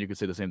mean, again, you could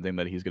say the same thing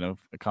that he's going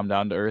to come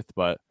down to earth,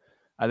 but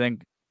I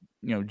think,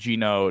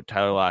 Geno,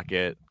 Tyler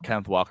Lockett,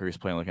 Kenneth Walker is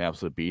playing like an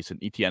absolute beast, and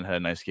ETN had a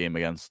nice game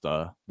against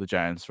the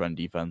Giants' run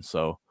defense.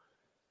 So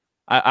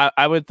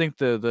I would think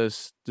the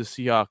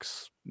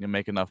Seahawks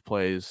make enough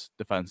plays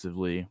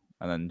defensively,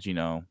 and then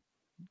Geno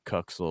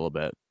cooks a little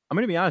bit. I'm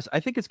going to be honest. I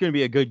think it's going to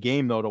be a good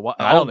game, though. To watch.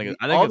 I don't think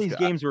all these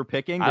games we're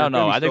picking. I don't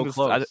know. I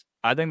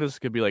think this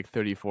could be like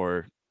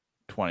 34-20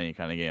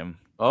 kind of game.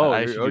 Oh,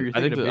 I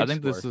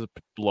think this is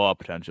blow up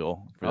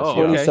potential for the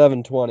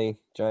Seahawks. 27-20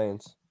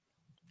 Giants.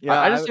 Yeah,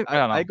 I don't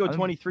know. I'd go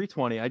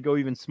 23-20. I'd go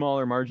even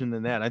smaller margin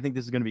than that. I think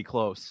this is going to be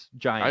close.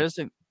 Giants.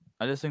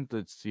 I just think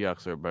the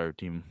Seahawks are a better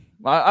team.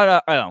 I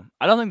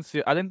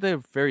think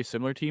they're very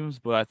similar teams,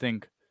 but I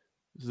think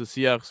the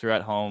Seahawks are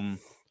at home,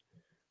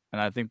 and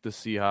I think the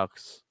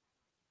Seahawks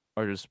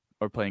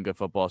are playing good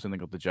football. So I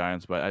think of the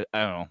Giants, but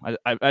I don't know.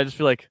 I just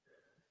feel like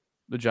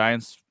the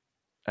Giants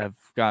have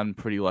gotten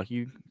pretty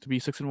lucky to be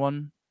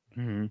 6-1,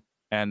 and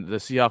the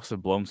Seahawks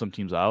have blown some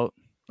teams out.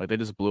 Like they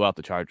just blew out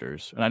the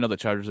Chargers, and I know the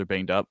Chargers are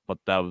banged up, but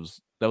that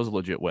was a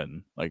legit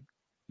win. Like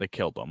they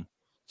killed them.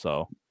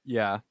 So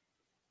yeah,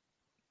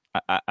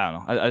 I don't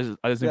know.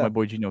 I just think my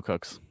boy Geno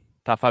cooks.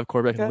 Top 5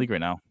 quarterback in the league right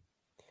now.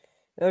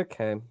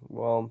 Okay,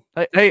 well,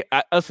 hey,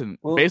 listen.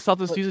 Based off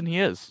the season, he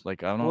is.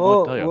 Like I don't know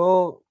what to tell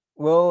you.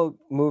 We'll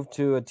move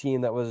to a team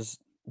that was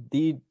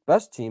the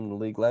best team in the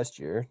league last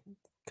year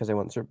because they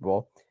won the Super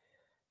Bowl.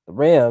 The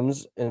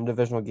Rams in a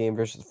divisional game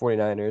versus the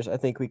 49ers. I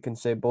think we can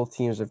say both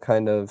teams have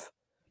kind of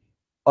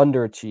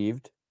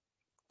underachieved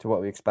to what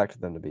we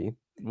expected them to be.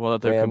 Well,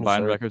 that their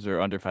combined records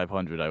are under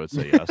 500, I would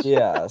say yes.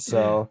 Yeah,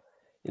 so,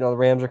 the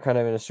Rams are kind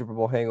of in a Super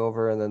Bowl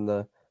hangover, and then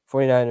the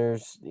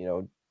 49ers,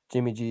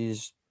 Jimmy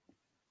G's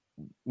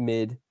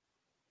mid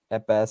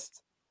at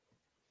best.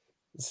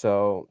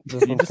 So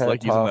this you just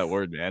like using that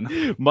word,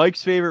 man.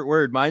 Mike's favorite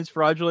word. Mine's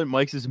fraudulent.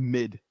 Mike's is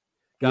mid.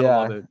 Gotta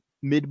love it.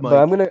 Mid Mike.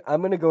 But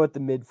I'm gonna go with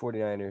the mid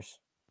 49ers.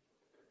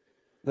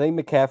 I think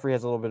McCaffrey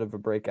has a little bit of a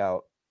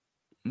breakout.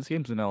 This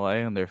game's in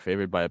LA, and they're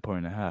favored by 1.5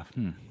 points.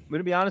 I'm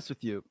gonna be honest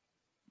with you.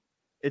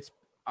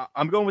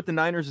 I'm going with the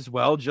Niners as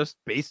well, just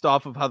based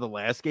off of how the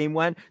last game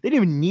went. They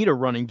didn't even need a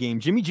running game.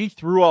 Jimmy G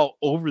threw all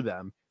over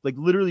them, like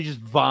literally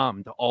just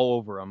vommed all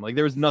over them. Like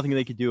there was nothing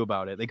they could do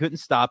about it. They couldn't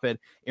stop it.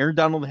 Aaron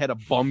Donald had a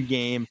bum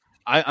game.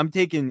 I am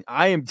taking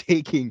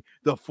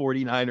the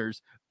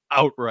 49ers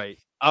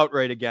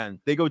outright again.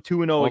 They go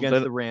 2-0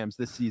 against the Rams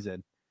this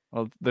season.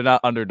 Well, they're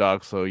not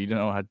underdogs, so you don't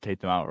know how to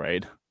take them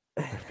outright.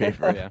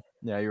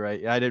 Yeah, you're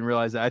right. Yeah, I didn't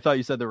realize that. I thought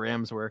you said the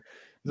Rams were.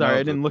 Sorry,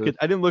 I didn't look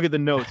at the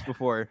notes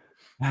before.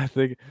 I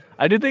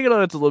did think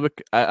it's a little bit.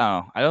 I don't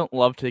know. I don't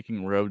love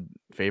taking road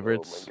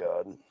favorites.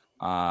 Oh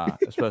my god!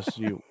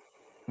 Especially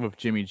with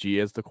Jimmy G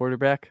as the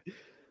quarterback.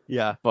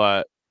 Yeah,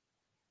 but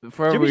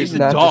for Jimmy G's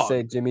not to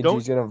say Jimmy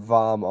G's gonna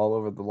vom all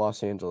over the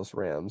Los Angeles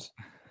Rams.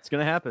 It's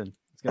gonna happen.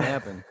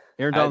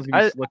 Aaron Donald's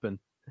gonna be slipping.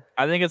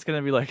 I think it's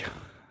gonna be like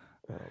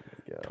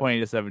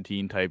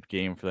 20-17 type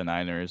game for the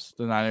Niners.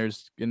 The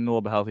Niners getting a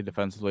little bit healthy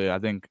defensively. I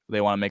think they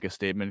want to make a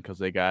statement because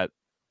they got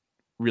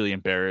really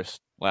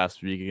embarrassed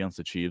last week against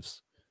the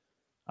Chiefs.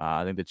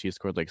 I think the Chiefs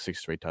scored like 6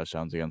 straight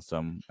touchdowns against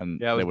them,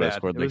 and they would have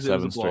scored like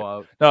 7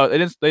 straight. No, they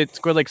didn't. They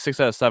scored like 6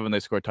 out of 7. They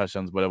scored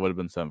touchdowns, but it would have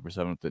been 7 for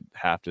 7 if the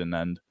half didn't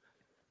end.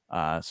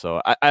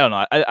 So I don't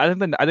know.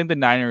 I think the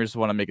Niners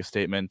want to make a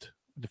statement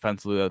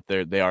defensively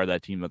that they are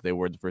that team that they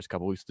were the first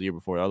couple weeks of the year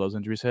before all those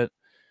injuries hit.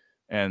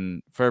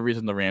 And for a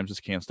reason, the Rams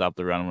just can't stop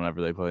the run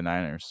whenever they play the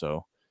Niners.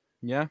 So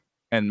yeah,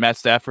 and Matt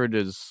Stafford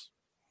is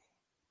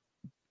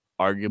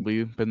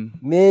arguably been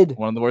mid,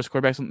 one of the worst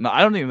quarterbacks. No,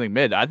 I don't even think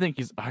mid. I think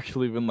he's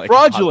arguably been like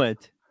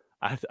fraudulent.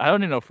 I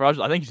don't even know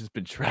fraudulent. I think he's just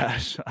been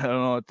trash. I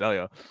don't know what to tell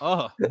you.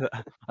 Oh,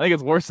 I think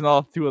it's worse than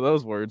all two of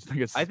those words.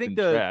 I think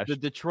the trash.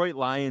 Detroit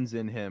Lions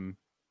in him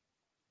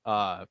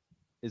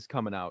is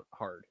coming out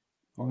hard.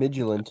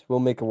 Vigilant. We'll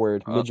make a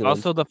word. Vigilant.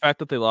 Also, the fact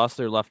that they lost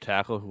their left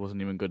tackle, who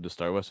wasn't even good to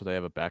start with, so they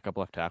have a backup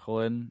left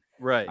tackle in.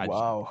 Right.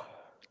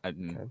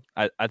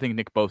 I think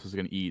Nick Bosa is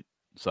going to eat.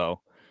 So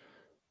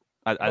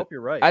I hope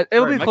you're right.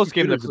 It'll be a close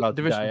game. About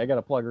to die. I got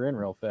to plug her in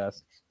real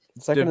fast.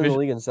 Second in the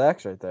league in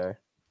sacks right there.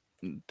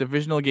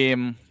 Divisional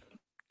game.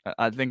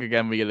 I think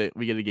again we get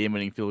a game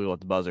winning field goal at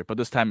the buzzer, but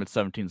this time it's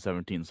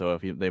 17-17. So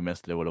if they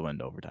missed it, would have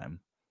went overtime.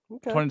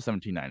 Okay.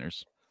 20-17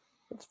 Niners.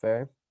 That's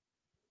fair.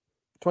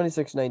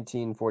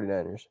 26-19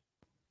 49ers.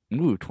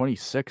 Ooh,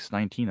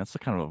 26-19. That's the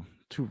kind of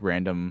two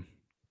random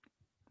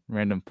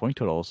point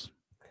totals.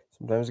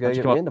 Sometimes you gotta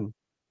get random.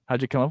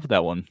 How'd you come up with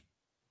that one?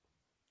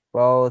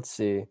 Well, let's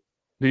see.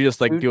 Do you just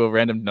do a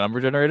random number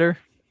generator?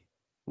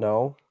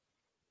 No.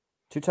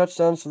 2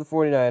 touchdowns for the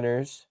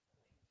 49ers.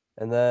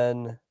 And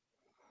then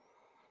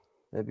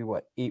that'd be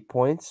 8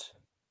 points?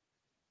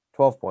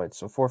 12 points.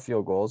 So 4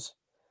 field goals.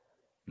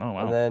 Oh,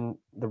 wow. And then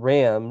the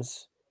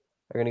Rams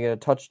are going to get a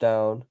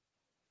touchdown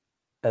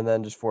and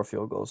then just 4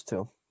 field goals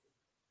too.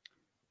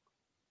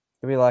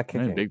 It'll be a lot of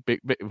kicking.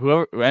 Big.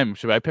 Whoever,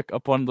 should I pick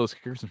up one of those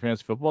kickers in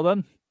fantasy football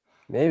then?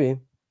 Maybe.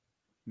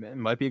 Man,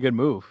 might be a good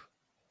move.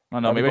 I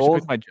don't know. Maybe I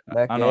should pick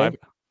my. I know.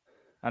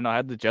 I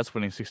had the Jets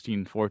winning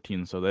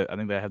 16-14, so I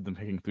think they had them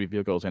picking 3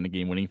 field goals and a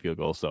game-winning field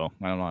goal. So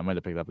I don't know. I might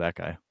have picked up that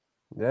guy.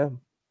 Yeah. Do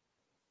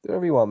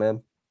whatever you want,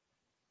 man.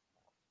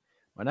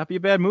 Might not be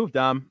a bad move,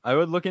 Dom. I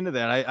would look into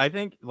that. I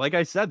think, like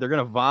I said, they're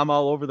going to vom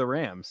all over the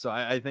Rams. So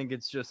I think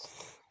it's just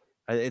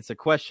it's a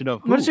question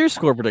of what's your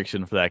score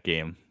prediction for that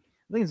game?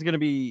 I think it's going to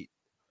be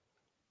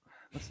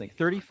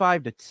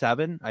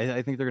 35-7.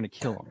 I think they're going to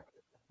kill them.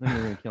 I think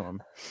they're going to kill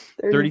them.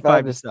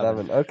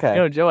 35-7.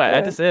 Okay. Joe, I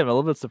have to say I'm a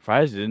little bit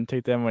surprised you didn't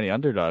take that many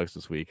underdogs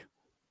this week.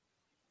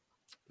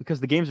 Because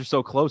the games are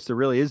so close, there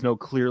really is no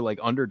clear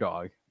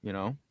underdog.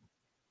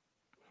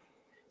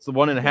 It's the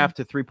 1.5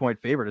 to 3 point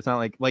favorite. It's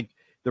not like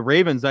the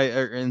Ravens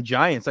and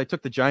Giants. I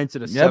took the Giants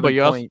at a 7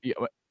 point.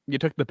 You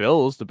took the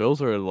Bills. The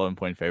Bills are an 11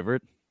 point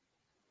favorite.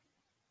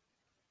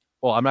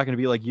 Well, I'm not going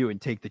to be like you and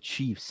take the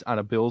Chiefs on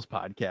a Bills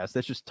podcast.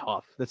 That's just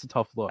tough. That's a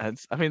tough look. Do you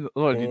think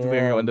they're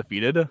going to go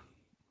undefeated?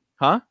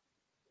 Huh?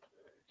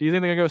 Do you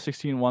think they're going to go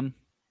 16-1?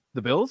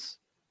 The Bills?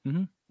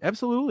 Mm-hmm.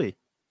 Absolutely.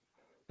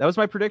 That was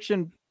my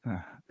prediction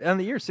on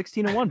the year,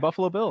 16-1,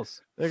 Buffalo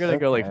Bills. They're going to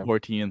go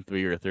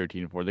 14-3 or 13-4.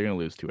 They're going to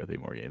lose 2 or 3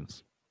 more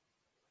games.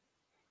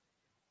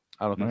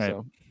 I don't think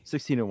so.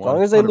 16-1. As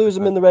long as they 100%. Lose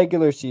them in the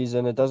regular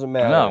season, it doesn't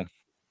matter. No.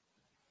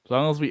 As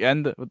long as we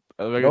end with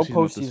the regular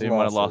season with the same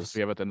amount of losses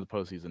we have at the end of the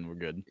postseason, we're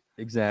good.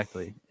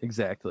 Exactly.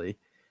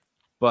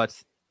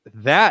 But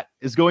that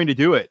is going to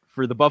do it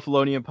for the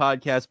Buffalonian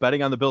Podcast,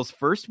 betting on the Bills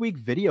first week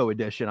video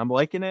edition. I'm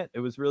liking it.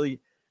 It was really,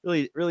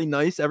 really, really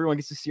nice. Everyone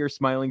gets to see our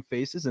smiling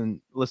faces and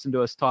listen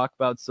to us talk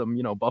about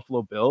some,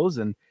 Buffalo Bills,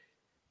 and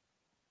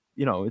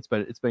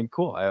it's been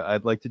cool.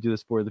 I'd like to do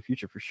this for the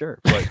future for sure.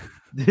 But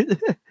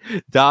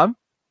Dom,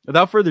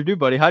 without further ado,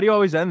 buddy, how do you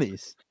always end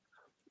these?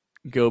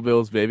 Go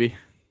Bills, baby.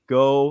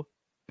 Go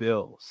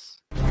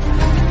Bills.